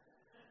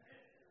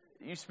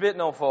 You spitting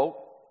on folk.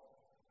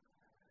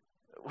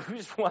 We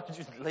just wanted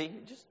you to lay,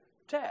 just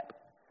tap.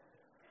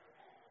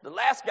 The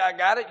last guy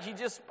got it, he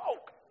just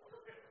spoke.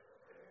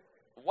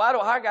 Why do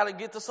I got to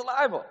get the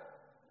saliva?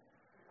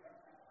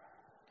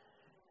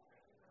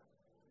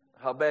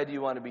 How bad do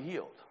you want to be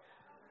healed?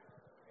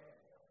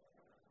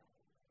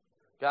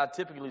 God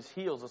typically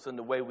heals us in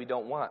the way we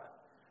don't want.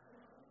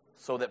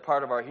 So that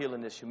part of our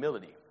healing is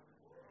humility.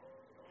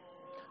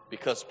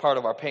 Because part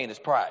of our pain is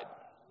pride.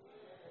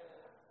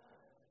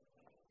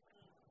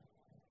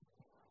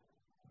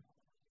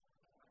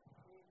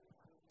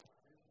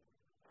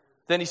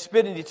 Then he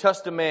spit and he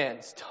touched the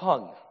man's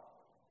tongue.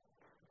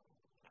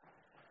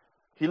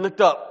 He looked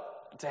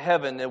up to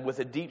heaven and with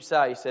a deep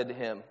sigh he said to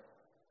him,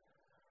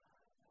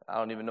 I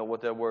don't even know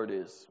what that word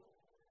is.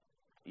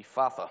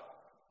 Ephphatha.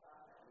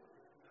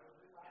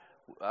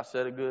 I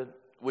said it good.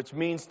 Which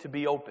means to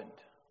be opened.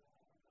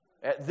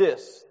 At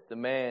this, the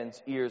man's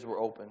ears were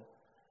open.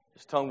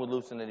 His tongue was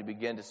loosened and he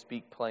began to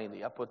speak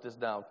plainly. I put this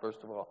down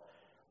first of all.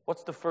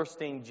 What's the first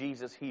thing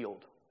Jesus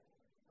healed?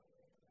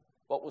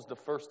 What was the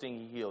first thing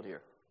he healed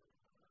here?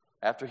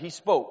 After he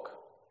spoke,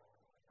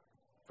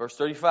 verse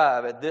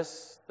 35, at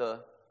this, the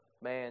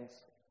man's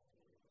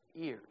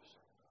ears.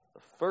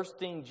 The first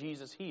thing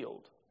Jesus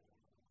healed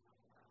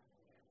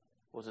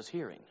was his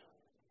hearing.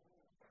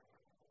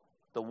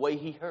 The way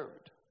he heard.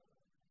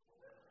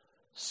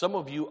 Some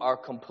of you are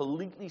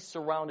completely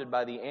surrounded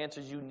by the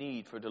answers you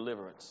need for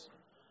deliverance.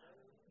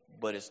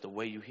 But it's the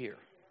way you hear.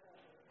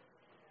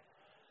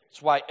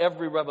 That's why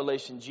every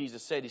revelation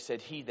Jesus said, he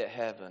said, he that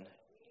have an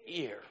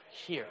ear,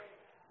 hear.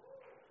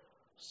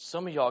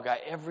 Some of y'all got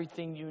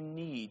everything you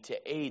need to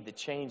aid the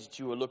change that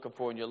you are looking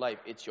for in your life.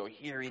 It's your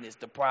hearing is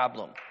the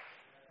problem.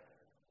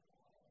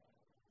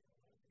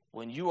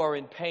 When you are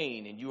in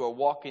pain and you are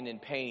walking in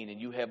pain and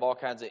you have all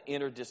kinds of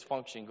inner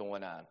dysfunction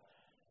going on,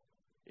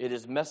 it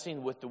is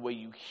messing with the way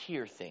you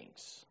hear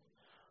things.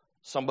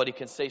 Somebody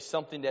can say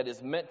something that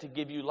is meant to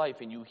give you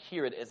life and you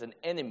hear it as an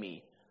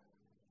enemy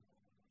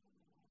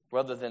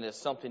rather than as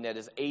something that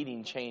is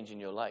aiding change in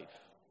your life.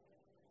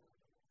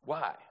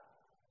 Why?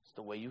 It's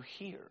the way you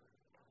hear.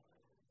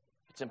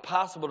 It's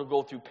impossible to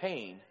go through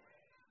pain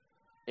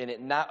and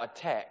it not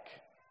attack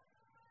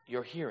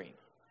your hearing.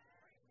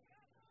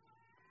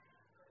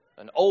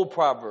 An old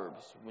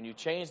Proverbs, when you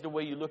change the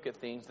way you look at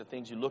things, the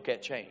things you look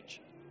at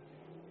change.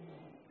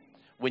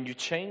 When you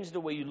change the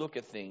way you look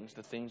at things,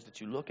 the things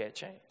that you look at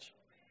change.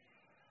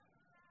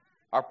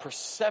 Our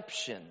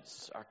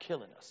perceptions are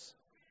killing us.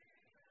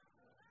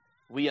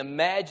 We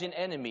imagine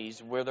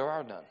enemies where there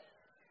are none.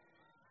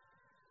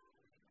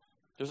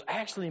 There's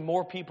actually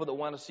more people that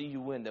want to see you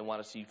win than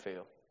want to see you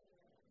fail.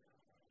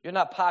 You're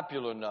not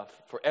popular enough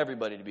for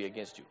everybody to be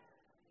against you.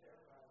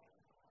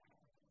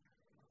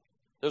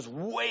 There's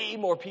way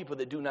more people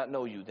that do not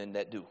know you than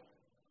that do.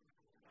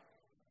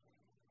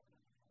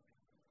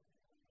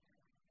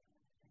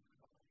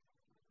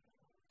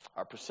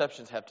 Our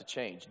perceptions have to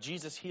change.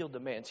 Jesus healed the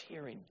man's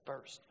hearing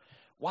first.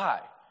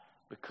 Why?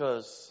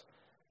 Because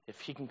if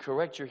he can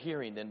correct your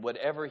hearing, then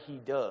whatever he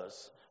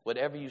does,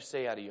 whatever you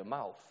say out of your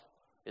mouth,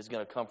 is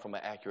going to come from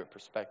an accurate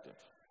perspective.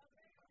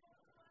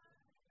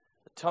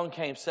 The tongue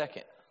came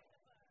second,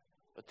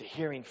 but the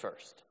hearing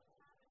first.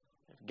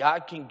 If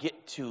God can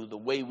get to the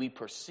way we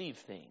perceive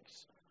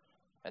things.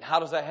 And how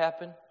does that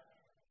happen?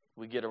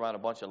 We get around a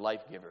bunch of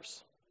life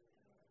givers.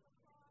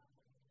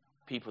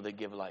 People that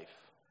give life.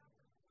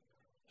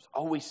 There's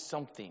always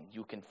something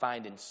you can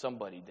find in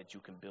somebody that you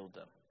can build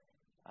them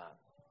on.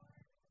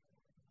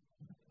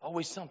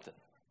 Always something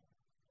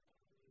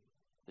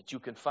that you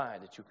can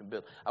find, that you can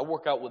build. I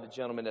work out with a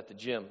gentleman at the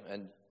gym,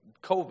 and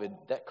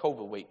that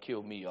COVID weight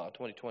killed me, y'all.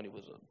 2020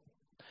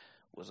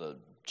 was a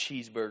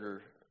cheeseburger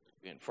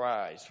and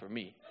fries for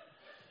me.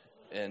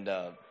 And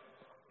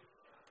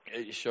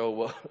it sure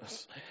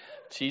was.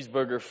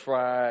 Cheeseburger,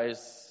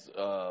 fries,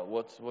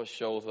 what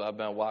shows I've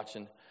been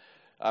watching.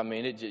 I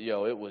mean,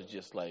 it was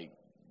just like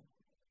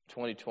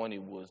 2020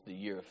 was the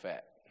year of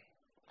fat.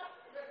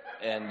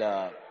 And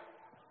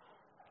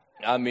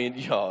I mean,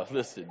 y'all,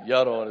 listen,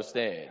 y'all don't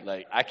understand.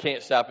 Like, I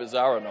can't shop at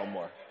Zara no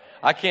more.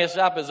 I can't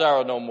shop at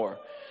Zara no more.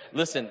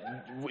 Listen,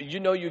 you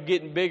know you're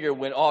getting bigger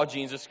when all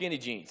jeans are skinny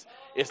jeans.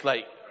 It's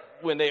like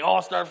when they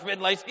all start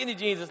fitting like skinny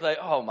jeans, it's like,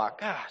 oh my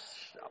gosh.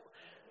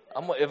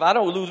 If I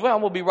don't lose weight,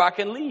 I'm going to be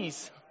rocking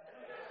Lee's.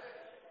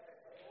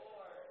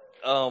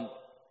 And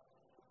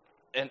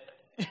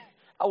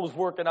I was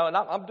working out, and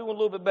I'm doing a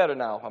little bit better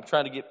now. I'm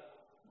trying to get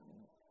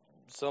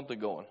something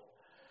going.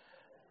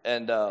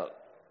 And I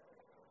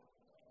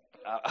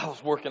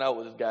was working out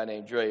with this guy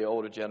named Dre, an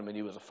older gentleman.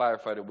 He was a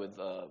firefighter with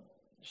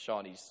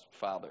Shawnee's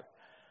father.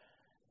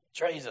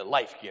 Dre's a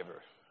life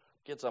giver.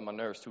 Gets on my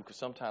nerves, too, because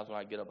sometimes when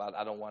I get up,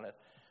 I don't want to.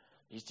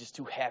 He's just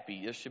too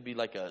happy. There should be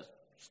like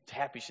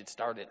happy should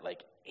start at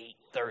like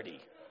 8:30.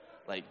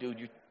 Like, dude,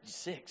 you're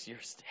 6. You're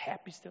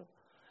happy still?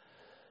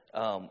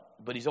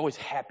 But he's always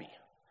happy.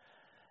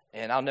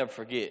 And I'll never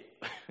forget.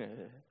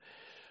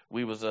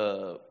 we was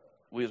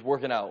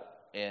working out,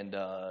 and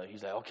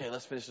he's like, okay,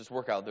 let's finish this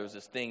workout. There's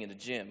this thing in the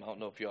gym. I don't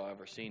know if y'all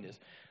ever seen this.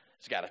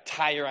 It's got a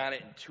tire on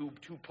it and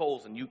two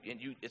poles, and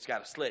it's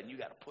got a sled, and you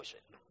got to push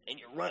it, and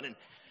you're running.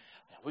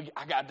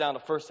 I got down the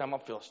first time. I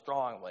feel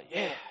strong. I'm like,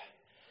 yeah.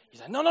 He's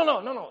like, no.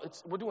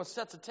 We're doing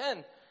sets of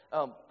 10.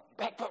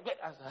 Back.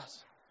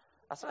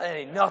 I said, that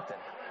ain't nothing.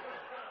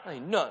 That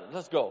ain't nothing.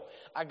 Let's go.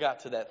 I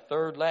got to that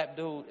third lap,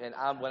 dude, and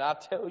when I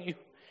tell you,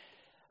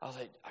 I was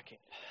like, I can't.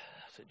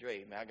 I said,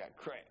 Dre, man, I got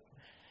cramp.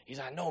 He's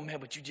like, no, man,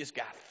 but you just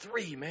got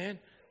 3, man.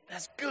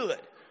 That's good.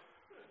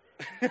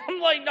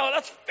 I'm like, no,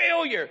 that's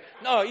failure.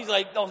 No, he's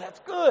like, no, that's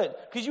good,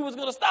 because you was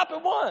going to stop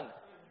at 1.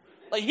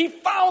 Like, he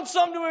found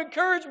something to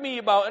encourage me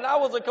about, and I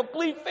was a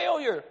complete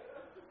failure.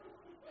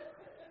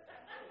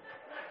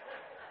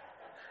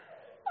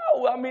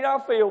 Oh, I mean, I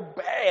failed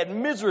bad,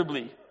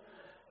 miserably.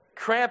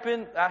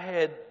 Cramping,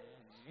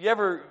 you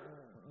ever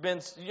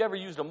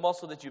used a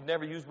muscle that you've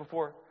never used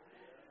before?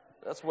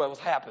 That's what was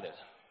happening.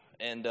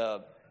 And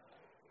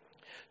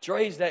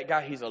Dre's that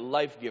guy. He's a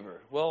life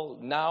giver. Well,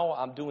 now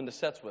I'm doing the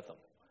sets with him.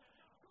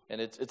 And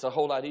it's a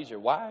whole lot easier.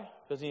 Why?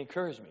 Because he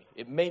encouraged me.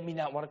 It made me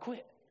not want to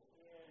quit.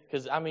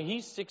 Because, I mean,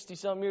 he's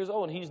 60-something years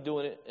old, and he's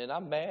doing it, and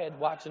I'm mad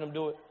watching him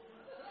do it.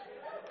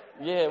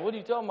 Yeah, what are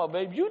you talking about,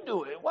 babe? You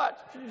do it. Watch.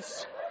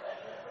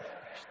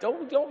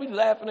 Don't be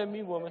laughing at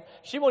me, woman.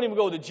 She won't even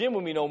go to the gym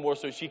with me no more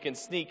so she can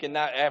sneak and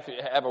not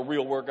have a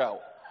real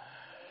workout.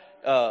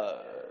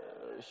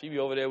 She be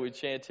over there with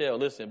Chantel.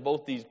 Listen,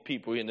 both these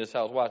people in this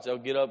house, watch, they'll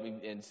get up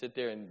and sit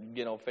there and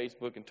get on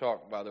Facebook and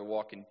talk while they're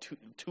walking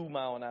 2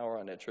 miles an hour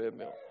on that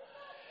treadmill.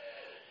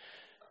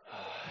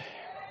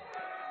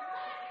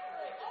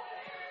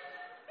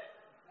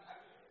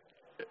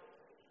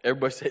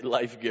 Everybody say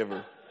life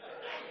giver.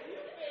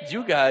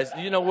 You guys,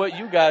 you know what?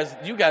 You guys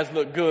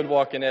look good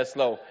walking that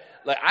slow.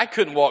 Like, I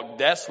couldn't walk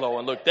that slow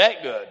and look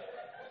that good.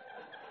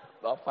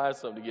 I'll find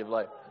something to give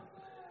life.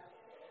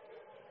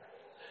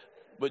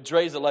 But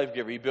Dre's a life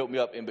giver. He built me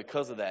up, and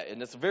because of that,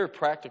 and it's a very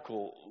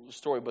practical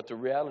story, but the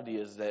reality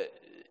is that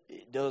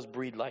it does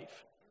breed life.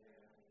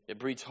 It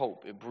breeds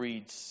hope. It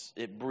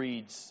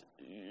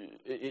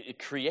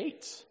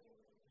creates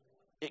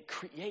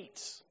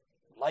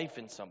life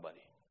in somebody.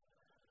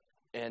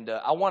 And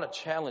I want to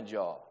challenge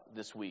y'all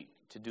this week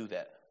to do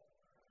that.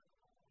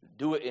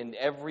 Do it in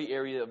every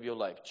area of your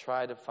life.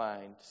 Try to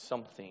find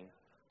something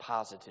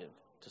positive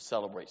to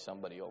celebrate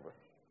somebody over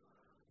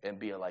and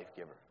be a life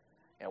giver.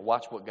 And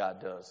watch what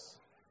God does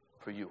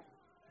for you.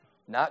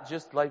 Not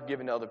just life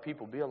giving to other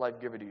people. Be a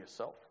life giver to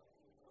yourself.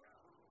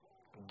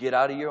 Get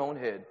out of your own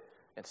head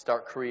and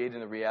start creating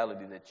the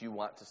reality that you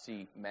want to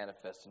see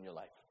manifest in your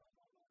life.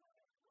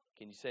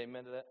 Can you say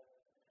amen to that?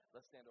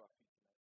 Let's stand to our feet.